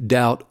worry,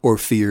 doubt, or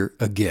fear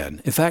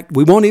again. In fact,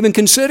 we won't even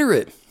consider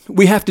it.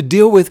 We have to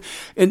deal with,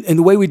 and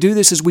the way we do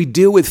this is we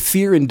deal with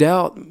fear and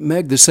doubt,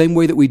 Meg, the same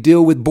way that we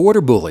deal with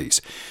border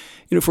bullies.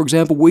 For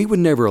example, we would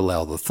never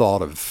allow the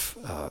thought of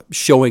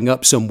showing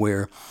up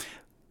somewhere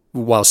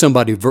while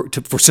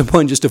for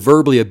someone just to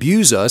verbally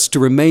abuse us to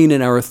remain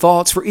in our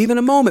thoughts for even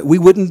a moment. We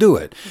wouldn't do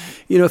it.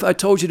 If I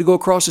told you to go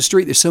across the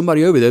street, there's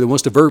somebody over there that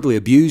wants to verbally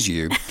abuse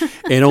you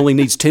and only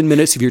needs 10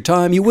 minutes of your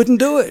time, you wouldn't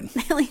do it.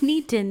 I only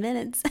need 10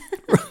 minutes.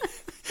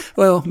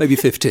 Well, maybe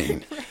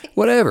 15,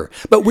 whatever.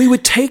 But we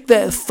would take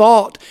that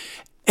thought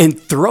and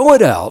throw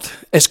it out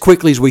as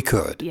quickly as we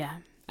could. Yeah,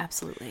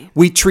 absolutely.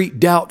 We treat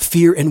doubt,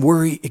 fear, and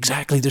worry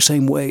exactly the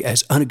same way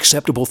as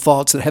unacceptable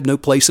thoughts that have no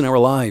place in our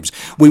lives.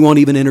 We won't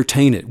even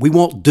entertain it. We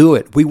won't do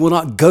it. We will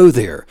not go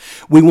there.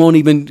 We won't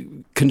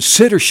even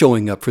consider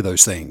showing up for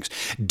those things.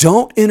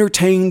 Don't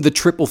entertain the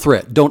triple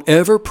threat. Don't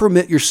ever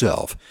permit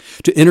yourself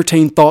to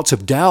entertain thoughts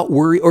of doubt,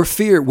 worry, or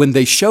fear. When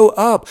they show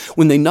up,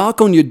 when they knock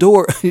on your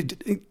door,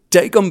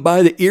 take them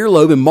by the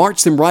earlobe and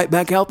march them right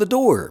back out the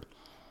door.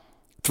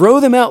 Throw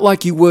them out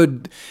like you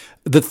would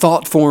the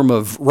thought form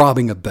of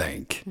robbing a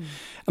bank.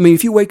 I mean,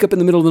 if you wake up in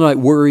the middle of the night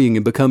worrying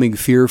and becoming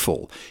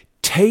fearful,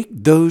 take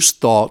those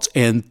thoughts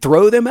and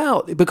throw them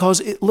out.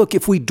 Because, look,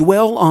 if we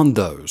dwell on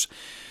those,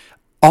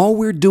 all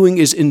we're doing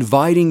is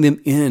inviting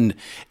them in.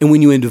 And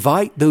when you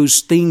invite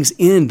those things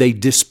in, they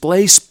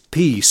displace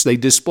peace. They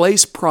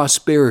displace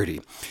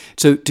prosperity.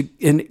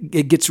 And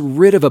it gets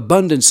rid of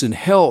abundance and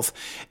health,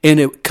 and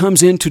it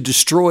comes in to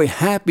destroy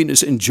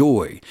happiness and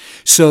joy.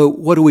 So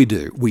what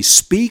do? We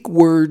speak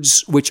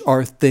words which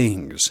are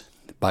things.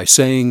 By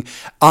saying,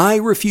 I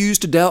refuse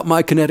to doubt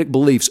my kinetic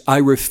beliefs. I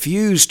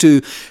refuse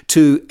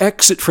to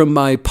exit from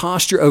my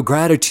posture of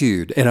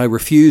gratitude. And I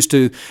refuse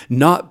to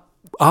not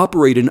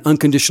operate in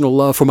unconditional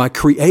love for my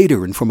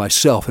Creator and for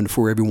myself and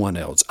for everyone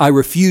else. I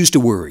refuse to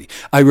worry.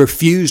 I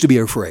refuse to be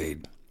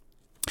afraid.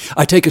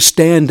 I take a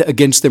stand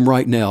against them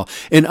right now,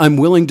 and I'm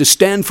willing to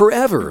stand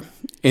forever.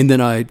 And then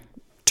I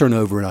turn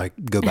over and I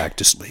go back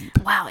to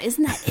sleep. Wow,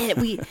 isn't that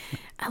it?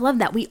 I love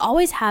that. We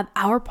always have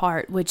our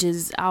part, which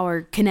is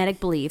our kinetic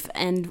belief.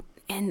 And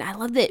I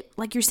love that,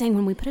 like you're saying,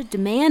 when we put a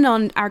demand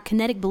on our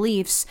kinetic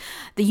beliefs,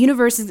 the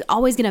universe is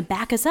always going to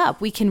back us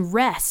up. We can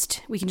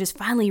rest. We can just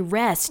finally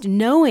rest,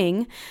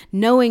 knowing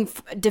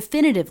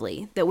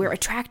definitively that we're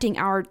attracting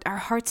our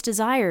heart's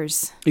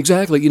desires.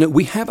 Exactly.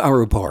 We have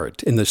our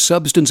part, and the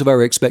substance of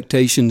our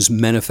expectations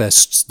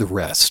manifests the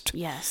rest.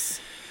 Yes.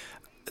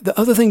 The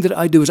other thing that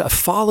I do is I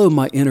follow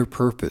my inner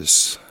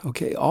purpose.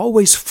 Okay,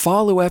 always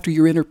follow after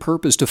your inner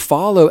purpose, to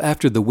follow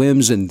after the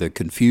whims and the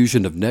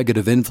confusion of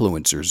negative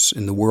influencers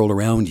in the world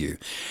around you.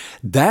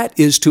 That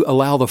is to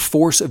allow the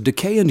force of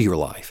decay into your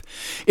life.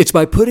 It's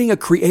by putting a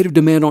creative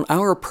demand on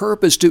our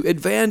purpose to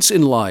advance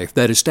in life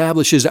that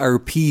establishes our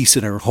peace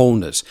and our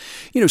wholeness.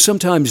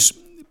 Sometimes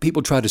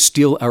people try to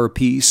steal our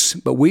peace,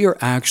 but we are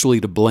actually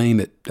to blame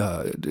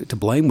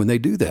when they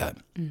do that.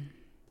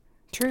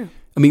 True.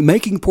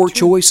 Making poor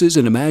choices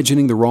and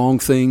imagining the wrong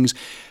things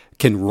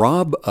can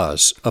rob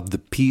us of the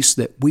peace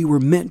that we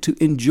were meant to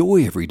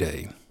enjoy every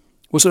day.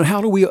 Well, so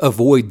how do we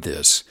avoid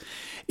this?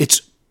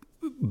 It's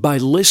by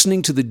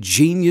listening to the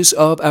genius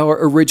of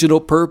our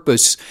original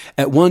purpose.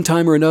 At one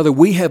time or another,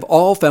 we have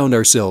all found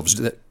ourselves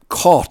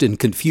caught in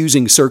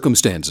confusing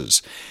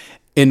circumstances,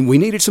 and we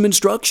needed some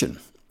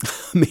instruction.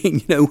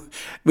 We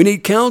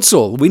need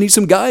counsel. We need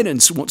some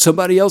guidance. Want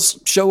somebody else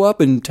show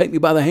up and take me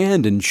by the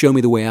hand and show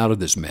me the way out of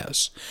this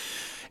mess.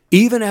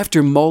 Even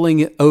after mulling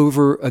it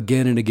over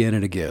again and again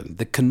and again,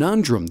 the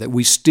conundrum that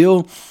we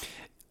still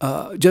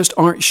just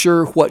aren't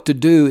sure what to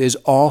do is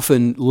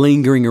often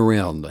lingering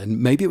around.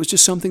 And maybe it was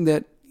just something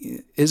that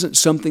isn't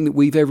something that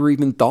we've ever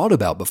even thought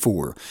about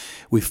before.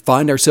 We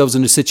find ourselves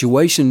in a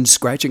situation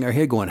scratching our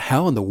head going,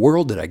 how in the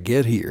world did I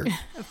get here?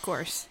 Of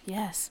course,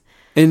 yes.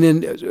 And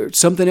then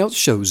something else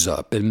shows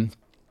up, and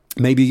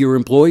maybe your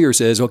employer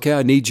says, okay,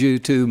 I need you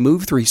to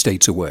move 3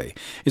 states away.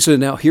 And so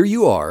now here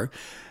you are,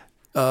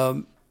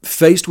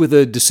 faced with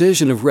a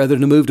decision of whether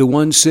to move to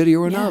one city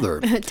or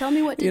another. Tell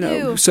me what to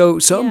do. So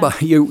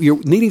somebody, you're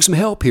needing some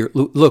help here.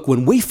 Look,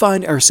 when we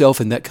find ourselves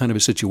in that kind of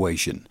a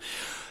situation,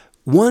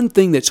 one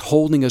thing that's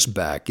holding us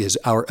back is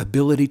our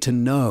ability to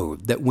know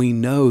that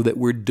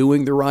we're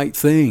doing the right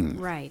thing.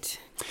 Right.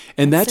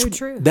 And that's so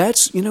true.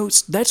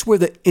 That's where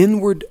the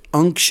inward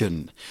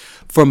unction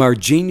from our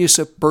genius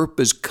of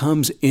purpose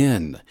comes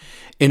in.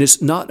 And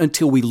it's not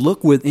until we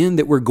look within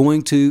that we're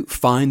going to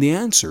find the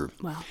answer.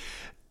 Wow.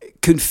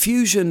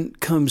 Confusion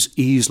comes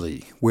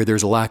easily where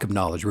there's a lack of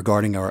knowledge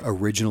regarding our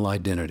original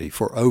identity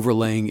for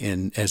overlaying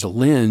in as a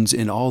lens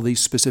in all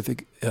these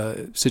specific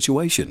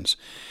situations.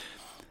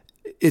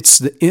 It's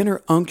the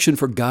inner unction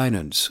for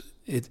guidance.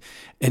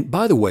 And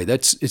by the way,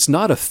 it's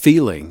not a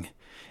feeling.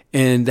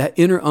 And that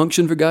inner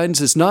unction for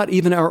guidance is not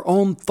even our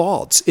own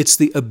thoughts. It's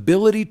the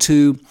ability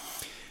to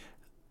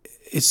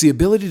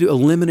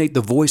eliminate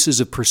the voices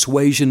of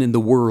persuasion in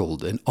the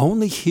world and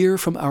only hear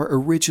from our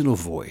original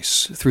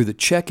voice through the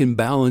check and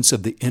balance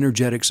of the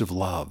energetics of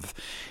love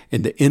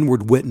and the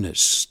inward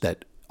witness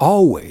that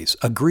always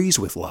agrees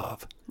with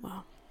love.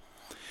 Wow.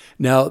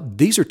 Now,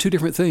 these are 2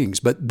 different things,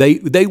 but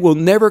they will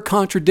never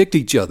contradict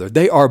each other.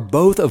 They are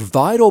both a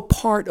vital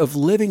part of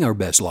living our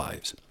best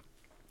lives.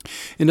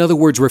 In other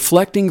words,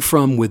 reflecting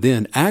from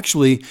within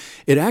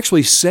it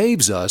actually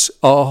saves us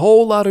a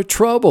whole lot of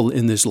trouble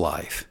in this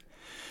life.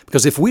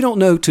 Because if we don't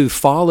know to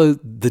follow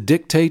the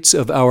dictates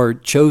of our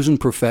chosen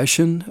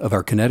profession, of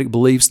our kinetic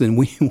beliefs, then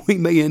we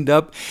may end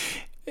up,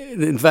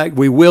 in fact,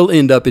 we will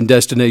end up in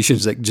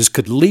destinations that just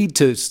could lead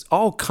to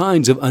all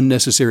kinds of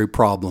unnecessary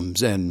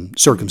problems and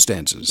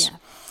circumstances. Yeah.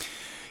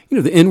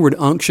 The inward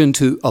unction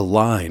to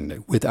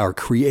align with our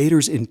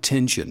Creator's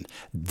intention,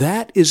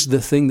 that is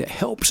the thing that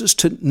helps us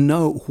to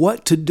know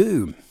what to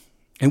do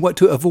and what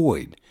to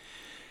avoid.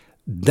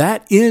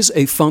 That is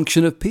a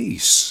function of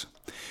peace.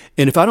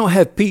 And if I don't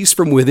have peace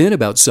from within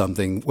about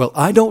something, well,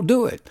 I don't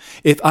do it.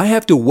 If I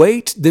have to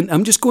wait, then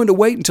I'm just going to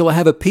wait until I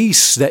have a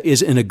peace that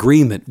is in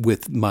agreement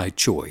with my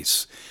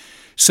choice.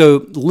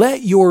 So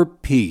let your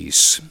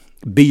peace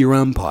be your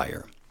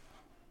umpire.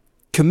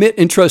 Commit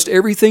and trust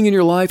everything in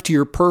your life to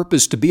your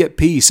purpose to be at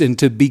peace and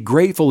to be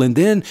grateful, and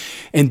then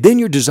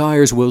your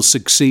desires will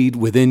succeed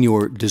within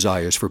your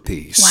desires for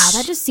peace. Wow,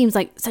 that just seems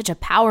like such a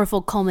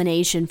powerful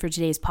culmination for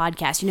today's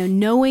podcast.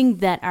 Knowing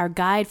that our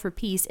guide for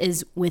peace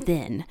is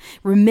within,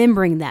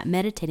 remembering that,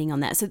 meditating on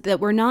that, so that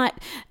we're not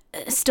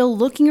still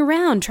looking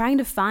around, trying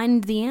to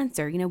find the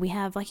answer. We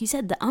have, like you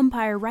said, the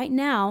umpire right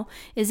now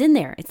is in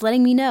there. It's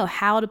letting me know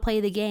how to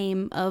play the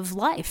game of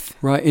life.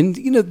 Right. And,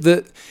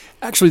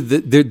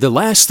 the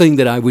last thing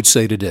that I would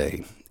say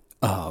today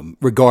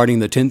regarding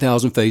the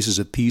 10,000 Faces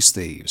of Peace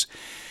Thieves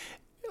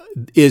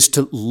is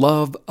to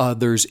love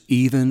others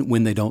even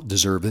when they don't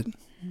deserve it.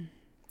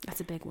 That's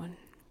a big one.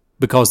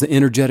 Because the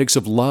energetics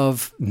of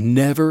love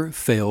never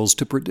fails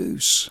to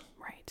produce.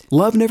 Right.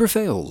 Love never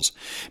fails.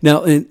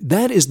 Now, and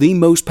that is the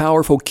most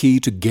powerful key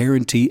to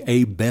guarantee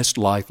a best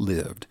life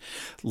lived.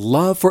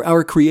 Love for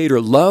our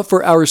Creator, love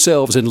for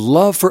ourselves, and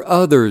love for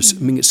others. I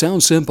mean, it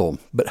sounds simple,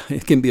 but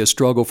it can be a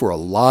struggle for a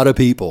lot of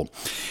people.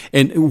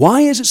 And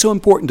why is it so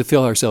important to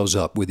fill ourselves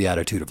up with the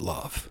attitude of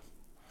love?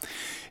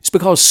 It's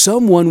because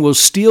someone will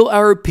steal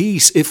our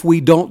peace if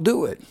we don't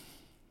do it.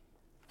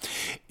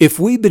 If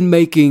we've been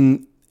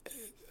making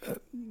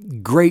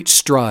great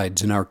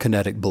strides in our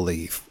kinetic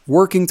belief,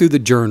 working through the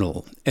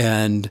journal,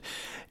 and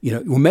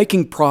we're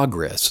making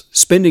progress,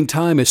 spending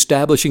time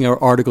establishing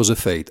our articles of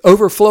faith,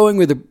 overflowing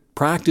with the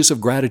practice of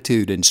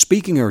gratitude and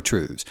speaking our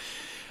truths,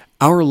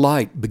 our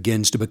light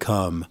begins to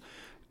become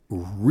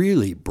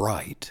really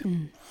bright.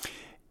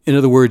 In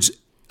other words,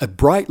 a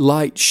bright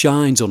light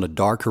shines on a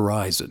dark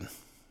horizon,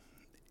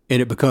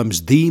 and it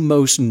becomes the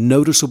most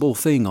noticeable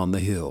thing on the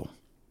hill.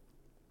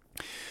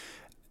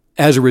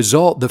 As a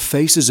result, the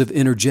faces of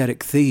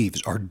energetic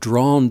thieves are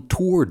drawn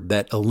toward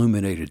that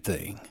illuminated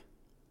thing.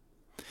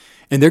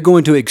 And they're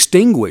going to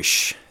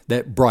extinguish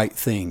that bright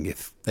thing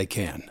if they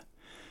can.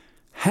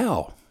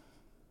 How?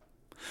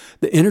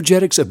 The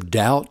energetics of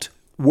doubt,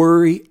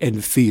 worry,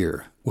 and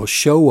fear will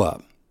show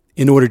up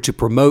in order to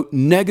promote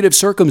negative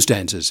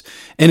circumstances,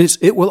 and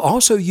it will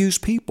also use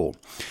people.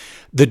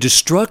 The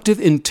destructive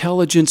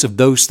intelligence of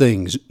those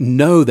things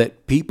know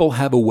that people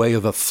have a way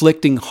of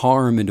afflicting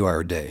harm into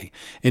our day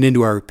and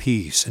into our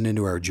peace and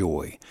into our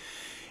joy.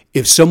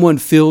 If someone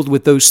filled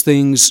with those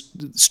things,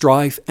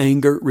 strife,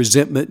 anger,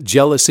 resentment,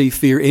 jealousy,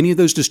 fear, any of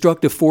those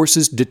destructive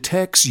forces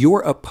detects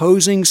your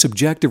opposing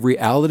subjective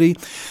reality,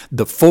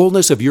 the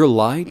fullness of your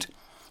light,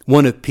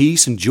 one of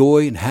peace and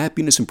joy and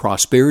happiness and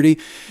prosperity,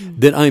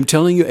 then I'm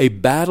telling you a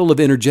battle of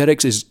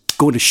energetics is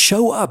going to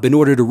show up in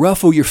order to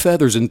ruffle your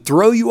feathers and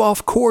throw you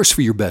off course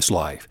for your best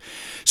life.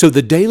 So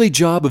the daily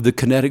job of the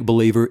kinetic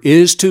believer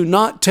is to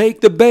not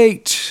take the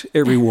bait,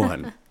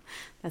 everyone.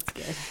 That's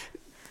good.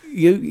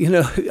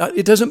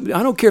 It doesn't,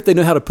 I don't care if they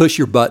know how to push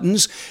your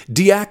buttons.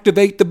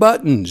 Deactivate the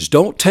buttons.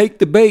 Don't take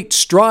the bait.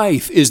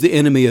 Strife is the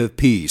enemy of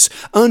peace.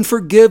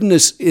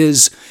 Unforgiveness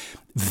is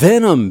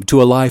venom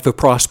to a life of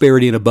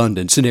prosperity and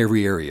abundance in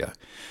every area.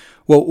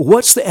 Well,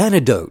 what's the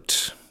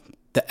antidote?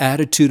 The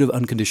attitude of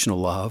unconditional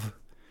love.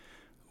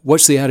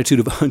 What's the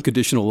attitude of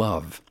unconditional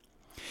love?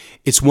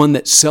 It's one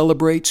that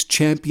celebrates,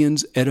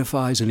 champions,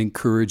 edifies, and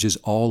encourages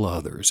all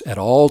others at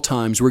all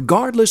times,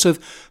 regardless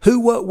of who,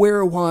 what, where,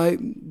 or why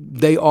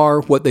they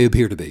are what they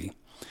appear to be.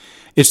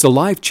 It's the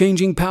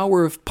life-changing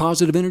power of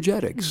positive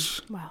energetics.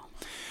 Wow.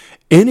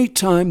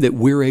 Anytime that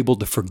we're able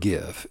to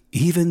forgive,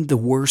 even the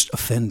worst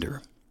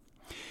offender,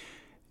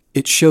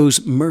 it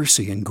shows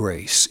mercy and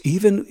grace,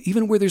 even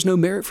where there's no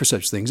merit for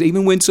such things,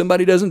 even when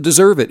somebody doesn't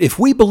deserve it. If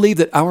we believe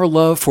that our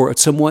love for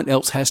someone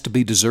else has to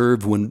be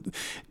deserved,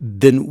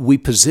 then we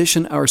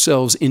position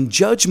ourselves in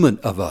judgment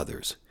of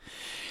others.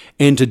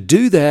 And to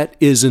do that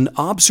is an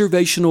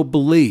observational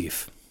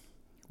belief,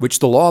 which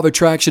the law of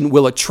attraction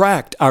will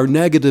attract our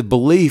negative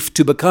belief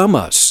to become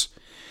us.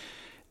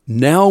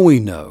 Now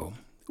we know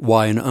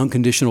why an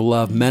unconditional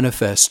love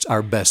manifests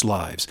our best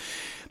lives.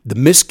 The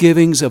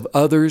misgivings of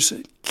others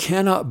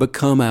cannot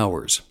become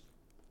ours.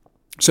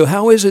 So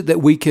how is it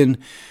that we can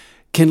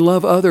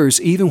love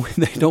others even when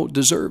they don't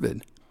deserve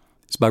it?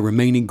 It's by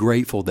remaining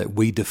grateful that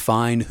we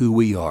define who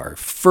we are,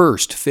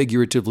 first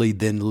figuratively,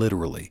 then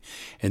literally.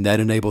 And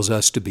that enables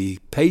us to be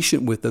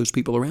patient with those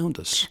people around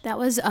us. That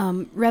was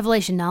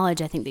revelation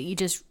knowledge, I think, that you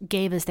just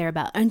gave us there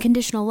about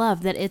unconditional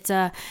love, that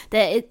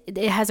it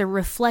has a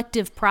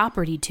reflective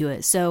property to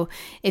it. So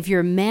if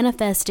you're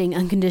manifesting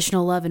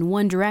unconditional love in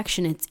one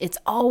direction, it's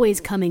always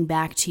coming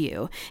back to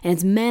you, and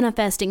it's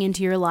manifesting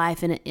into your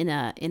life in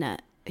a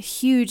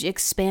huge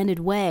expanded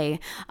way,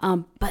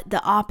 but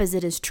the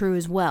opposite is true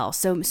as well.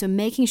 So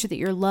making sure that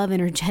your love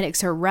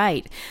energetics are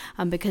right,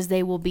 because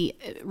they will be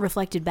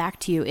reflected back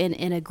to you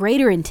in a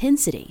greater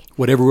intensity.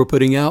 Whatever we're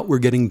putting out, we're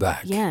getting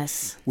back.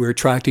 Yes, we're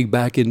attracting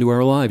back into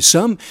our lives.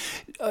 Some,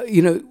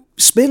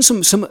 spend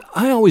some.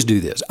 I always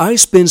do this. I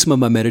spend some of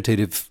my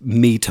meditative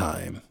me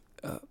time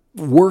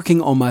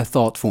working on my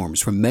thought forms,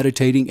 from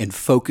meditating and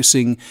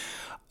focusing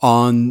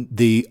on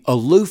the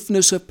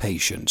aloofness of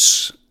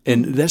patience.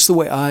 And that's the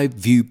way I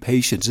view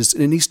patience.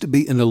 It needs to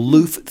be an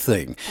aloof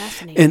thing.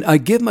 And I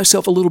give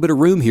myself a little bit of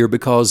room here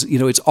because,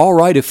 it's all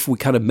right if we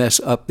kind of mess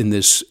up in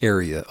this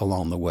area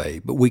along the way.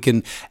 But we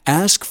can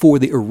ask for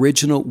the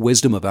original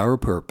wisdom of our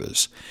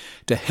purpose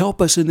to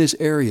help us in this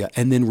area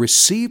and then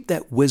receive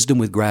that wisdom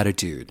with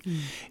gratitude.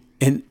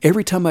 And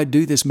every time I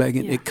do this,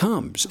 Megan, it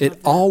comes. It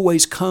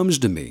always comes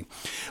to me.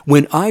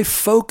 When I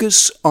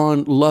focus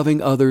on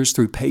loving others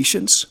through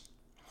patience,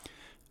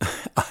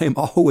 I am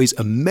always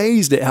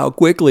amazed at how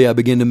quickly I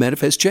begin to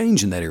manifest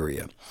change in that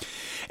area.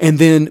 And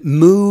then I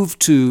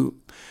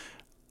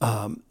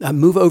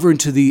move over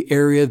into the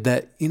area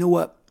that, you know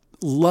what?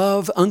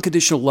 Love,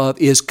 unconditional love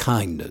is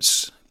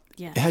kindness.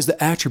 Yes. It has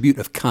the attribute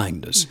of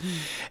kindness.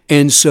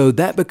 And so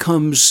that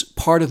becomes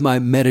part of my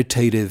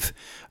meditative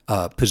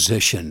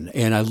position.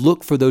 And I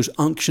look for those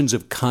unctions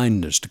of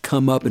kindness to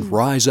come up and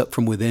rise up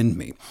from within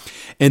me.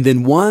 And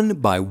then one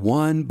by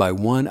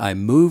one, I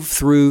move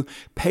through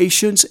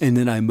patience, and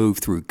then I move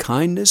through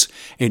kindness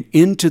and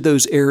into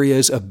those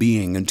areas of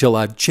being until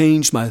I've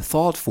changed my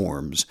thought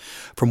forms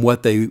from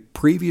what they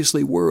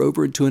previously were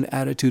over into an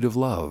attitude of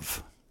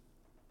love.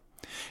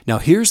 Now,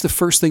 here's the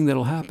first thing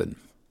that'll happen.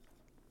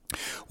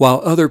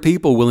 While other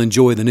people will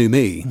enjoy the new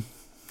me,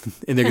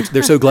 and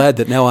they're so glad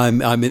that now I'm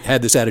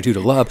had this attitude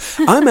of love,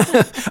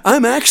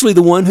 I'm actually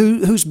the one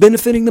who's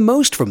benefiting the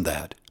most from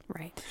that.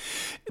 Right.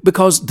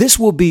 Because this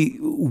will be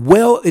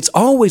it's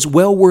always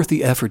well worth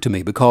the effort to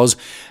me, because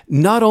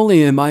not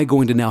only am I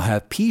going to now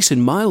have peace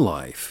in my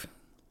life,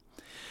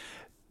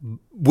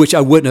 which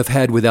I wouldn't have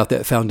had without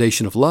that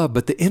foundation of love,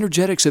 but the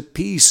energetics of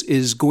peace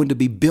is going to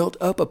be built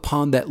up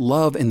upon that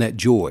love and that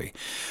joy.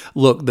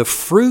 Look, the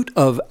fruit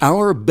of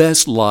our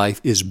best life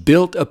is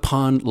built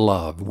upon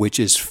love, which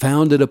is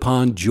founded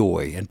upon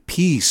joy and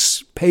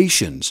peace,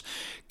 patience,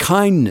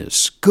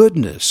 kindness,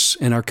 goodness,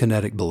 and our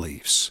kinetic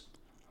beliefs.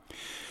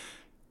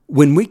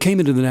 When we came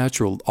into the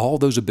natural, all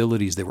those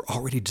abilities, they were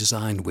already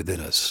designed within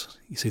us.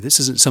 You see, this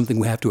isn't something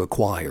we have to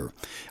acquire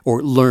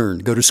or learn,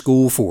 go to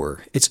school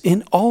for. It's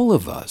in all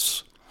of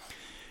us.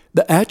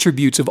 The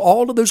attributes of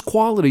all of those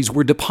qualities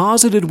were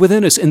deposited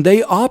within us, and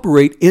they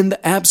operate in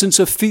the absence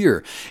of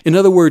fear. In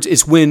other words,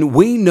 it's when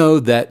we know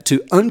that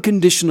to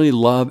unconditionally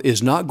love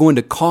is not going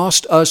to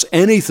cost us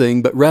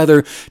anything, but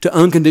rather to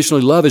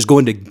unconditionally love is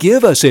going to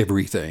give us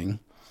everything.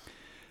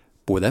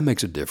 Boy, that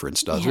makes a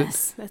difference, doesn't it?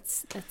 Yes,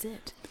 that's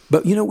it.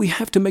 But, we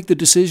have to make the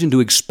decision to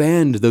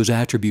expand those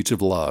attributes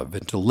of love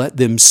and to let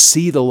them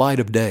see the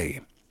light of day.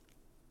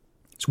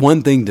 It's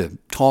one thing to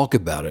talk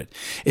about it.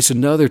 It's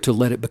another to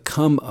let it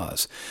become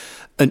us.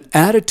 An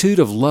attitude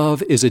of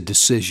love is a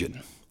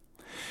decision.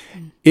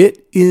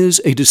 It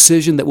is a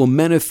decision that will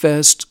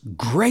manifest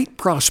great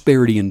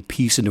prosperity and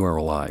peace into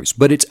our lives.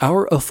 But it's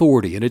our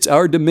authority and it's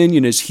our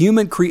dominion as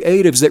human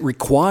creatives that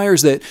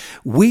requires that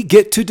we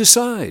get to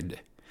decide.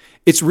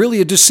 It's really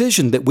a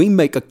decision that we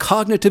make, a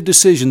cognitive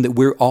decision that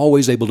we're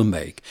always able to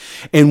make.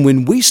 And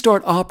when we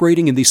start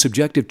operating in these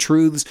subjective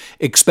truths,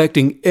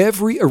 expecting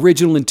every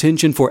original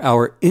intention for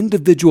our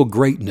individual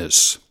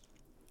greatness,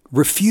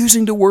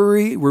 refusing to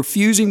worry,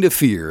 refusing to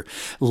fear,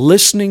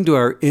 listening to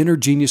our inner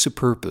genius of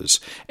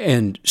purpose,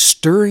 and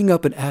stirring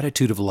up an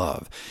attitude of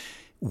love,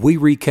 we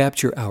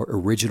recapture our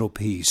original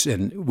peace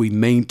and we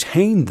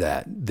maintain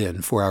that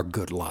then for our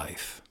good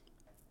life.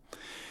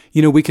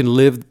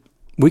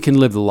 We can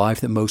live the life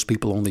that most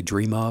people only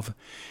dream of.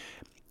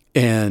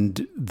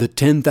 And the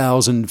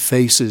 10,000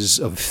 Faces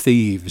of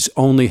Thieves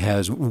only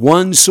has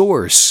one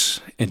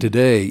source. And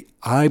today,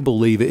 I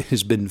believe it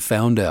has been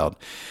found out.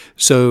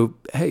 So,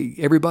 hey,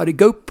 everybody,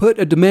 go put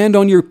a demand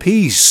on your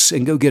peace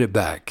and go get it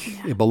back.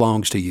 Yeah. It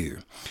belongs to you.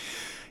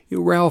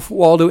 Ralph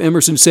Waldo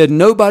Emerson said,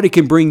 "Nobody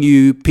can bring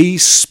you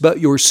peace but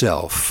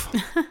yourself."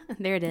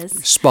 There it is.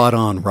 Spot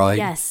on, right?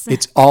 Yes.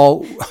 It's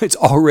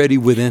already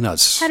within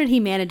us. How did he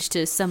manage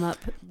to sum up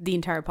the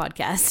entire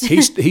podcast?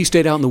 He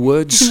stayed out in the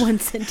woods. In one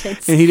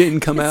sentence. And he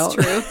didn't come out.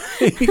 True.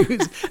 He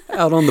was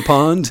out on the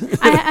pond.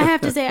 I have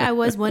to say, I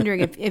was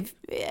wondering if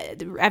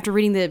after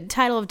reading the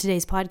title of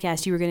today's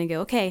podcast, you were going to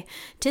go, okay,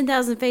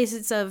 10,000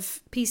 Faces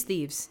of Peace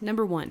Thieves,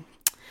 number 1.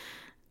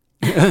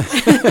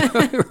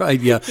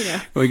 Right, yeah.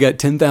 We got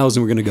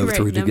 10,000 we're going to go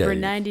through today. Number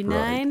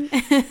 99.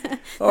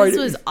 Right. This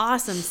was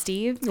awesome,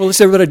 Steve. Well,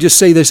 let's everybody just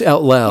say this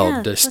out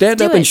loud. Yeah,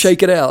 Stand up and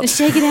shake it out.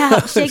 Shake it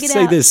out. Shake it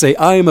Say out. this. Say,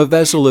 "I am a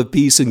vessel of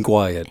peace and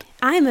quiet.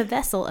 I am a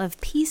vessel of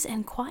peace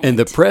and quiet. And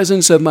the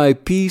presence of my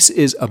peace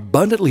is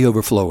abundantly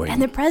overflowing. And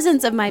the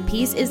presence of my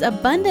peace is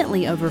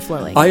abundantly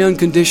overflowing. I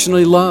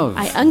unconditionally love.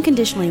 I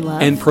unconditionally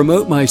love. And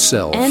promote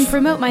myself. And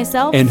promote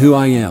myself. And who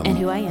I am. And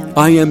who I am.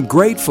 I am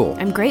grateful.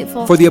 I'm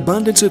grateful. For the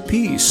abundance of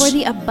peace. For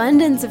the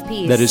abundance of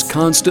peace. That is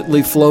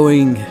constantly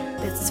flowing.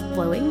 That's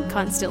flowing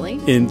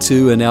constantly.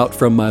 Into and out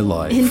from my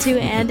life. Into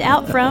and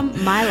out from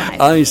my life.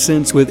 I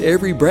sense with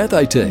every breath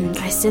I take.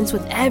 I sense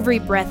with every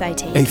breath I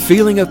take. A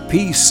feeling of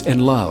peace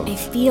and love. A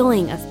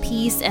feeling of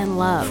peace and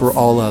love. For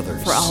all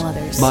others. For all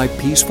others. My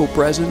peaceful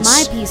presence.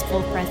 My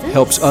peaceful presence.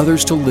 Helps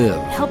others to live.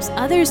 Helps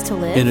others to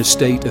live. In a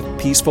state of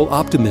peaceful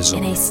optimism.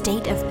 In a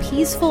state of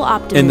peaceful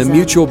optimism. And the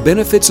mutual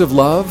benefits of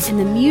love. And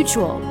the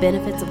mutual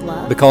benefits of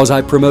love. Because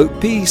I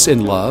promote peace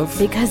and love.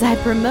 Because I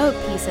promote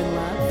peace and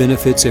love.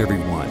 Benefits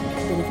everyone.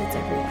 Benefits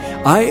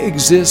everyone. I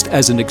exist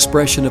as an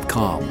expression of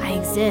calm. I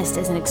exist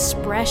as an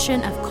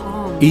expression of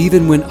calm.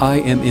 Even when I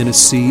am in a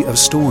sea of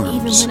storms.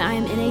 Even when I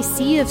am in a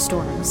sea of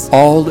storms.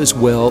 All is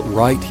well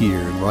right here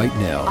and right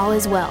now. All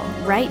is well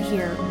right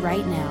here,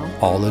 right now.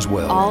 All is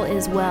well. All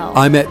is well.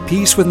 I'm at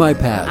peace with my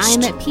past. I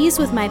am at peace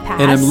with my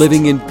past. And I'm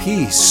living in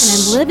peace.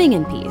 And I'm living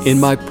in peace. In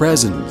my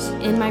presence.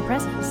 In my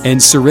presence.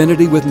 And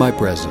serenity with my And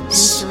presence.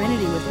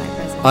 serenity with my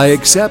presence. I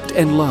accept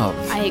and love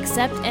I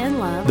accept and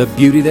love the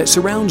beauty that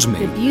surrounds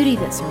me. the beauty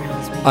that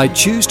surrounds me. I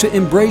choose to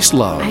embrace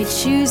love I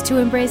choose to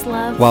embrace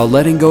love while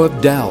letting go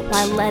of doubt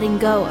while letting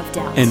go of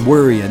doubt and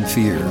worry and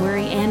fear. and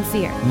worry and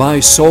fear. My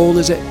soul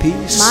is at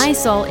peace My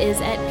soul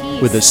is at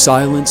peace with the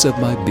silence of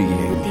my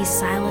being. the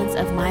silence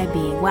of my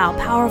being. Wow,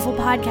 powerful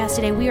podcast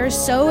today. We are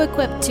so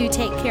equipped to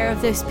take care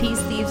of those peace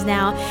thieves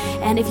now.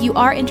 And if you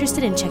are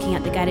interested in checking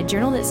out the guided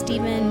journal that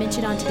Stephen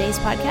mentioned on today's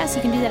podcast,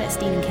 you can do that at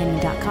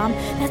stephenkenyon.com.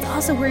 That's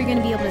also where you're going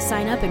to be able to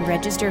sign up and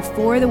register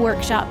for the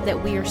workshop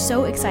that we are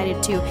so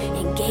excited to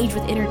engage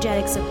with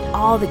energetics of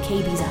all the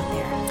KBs out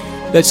there.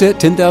 That's it.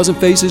 10,000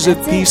 Faces of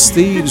That's it. Peace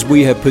Thieves.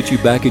 We have put you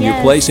back in your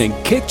Yes. place and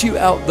kicked you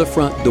out the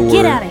front door,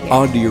 Get outta here.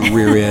 onto your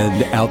rear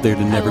end, out there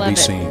to never I be love it.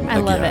 seen I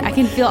love it. again. I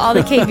can feel all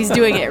the KBs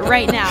doing it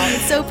right now.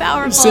 It's so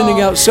powerful.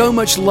 Sending out so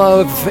much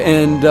love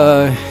and,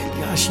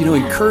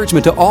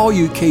 encouragement to all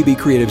you KB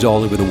creatives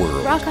all over the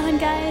world. Rock on,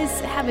 guys.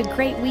 Have a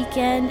great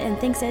weekend. And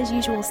thanks as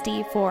usual,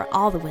 Steve, for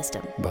all the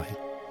wisdom.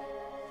 Bye.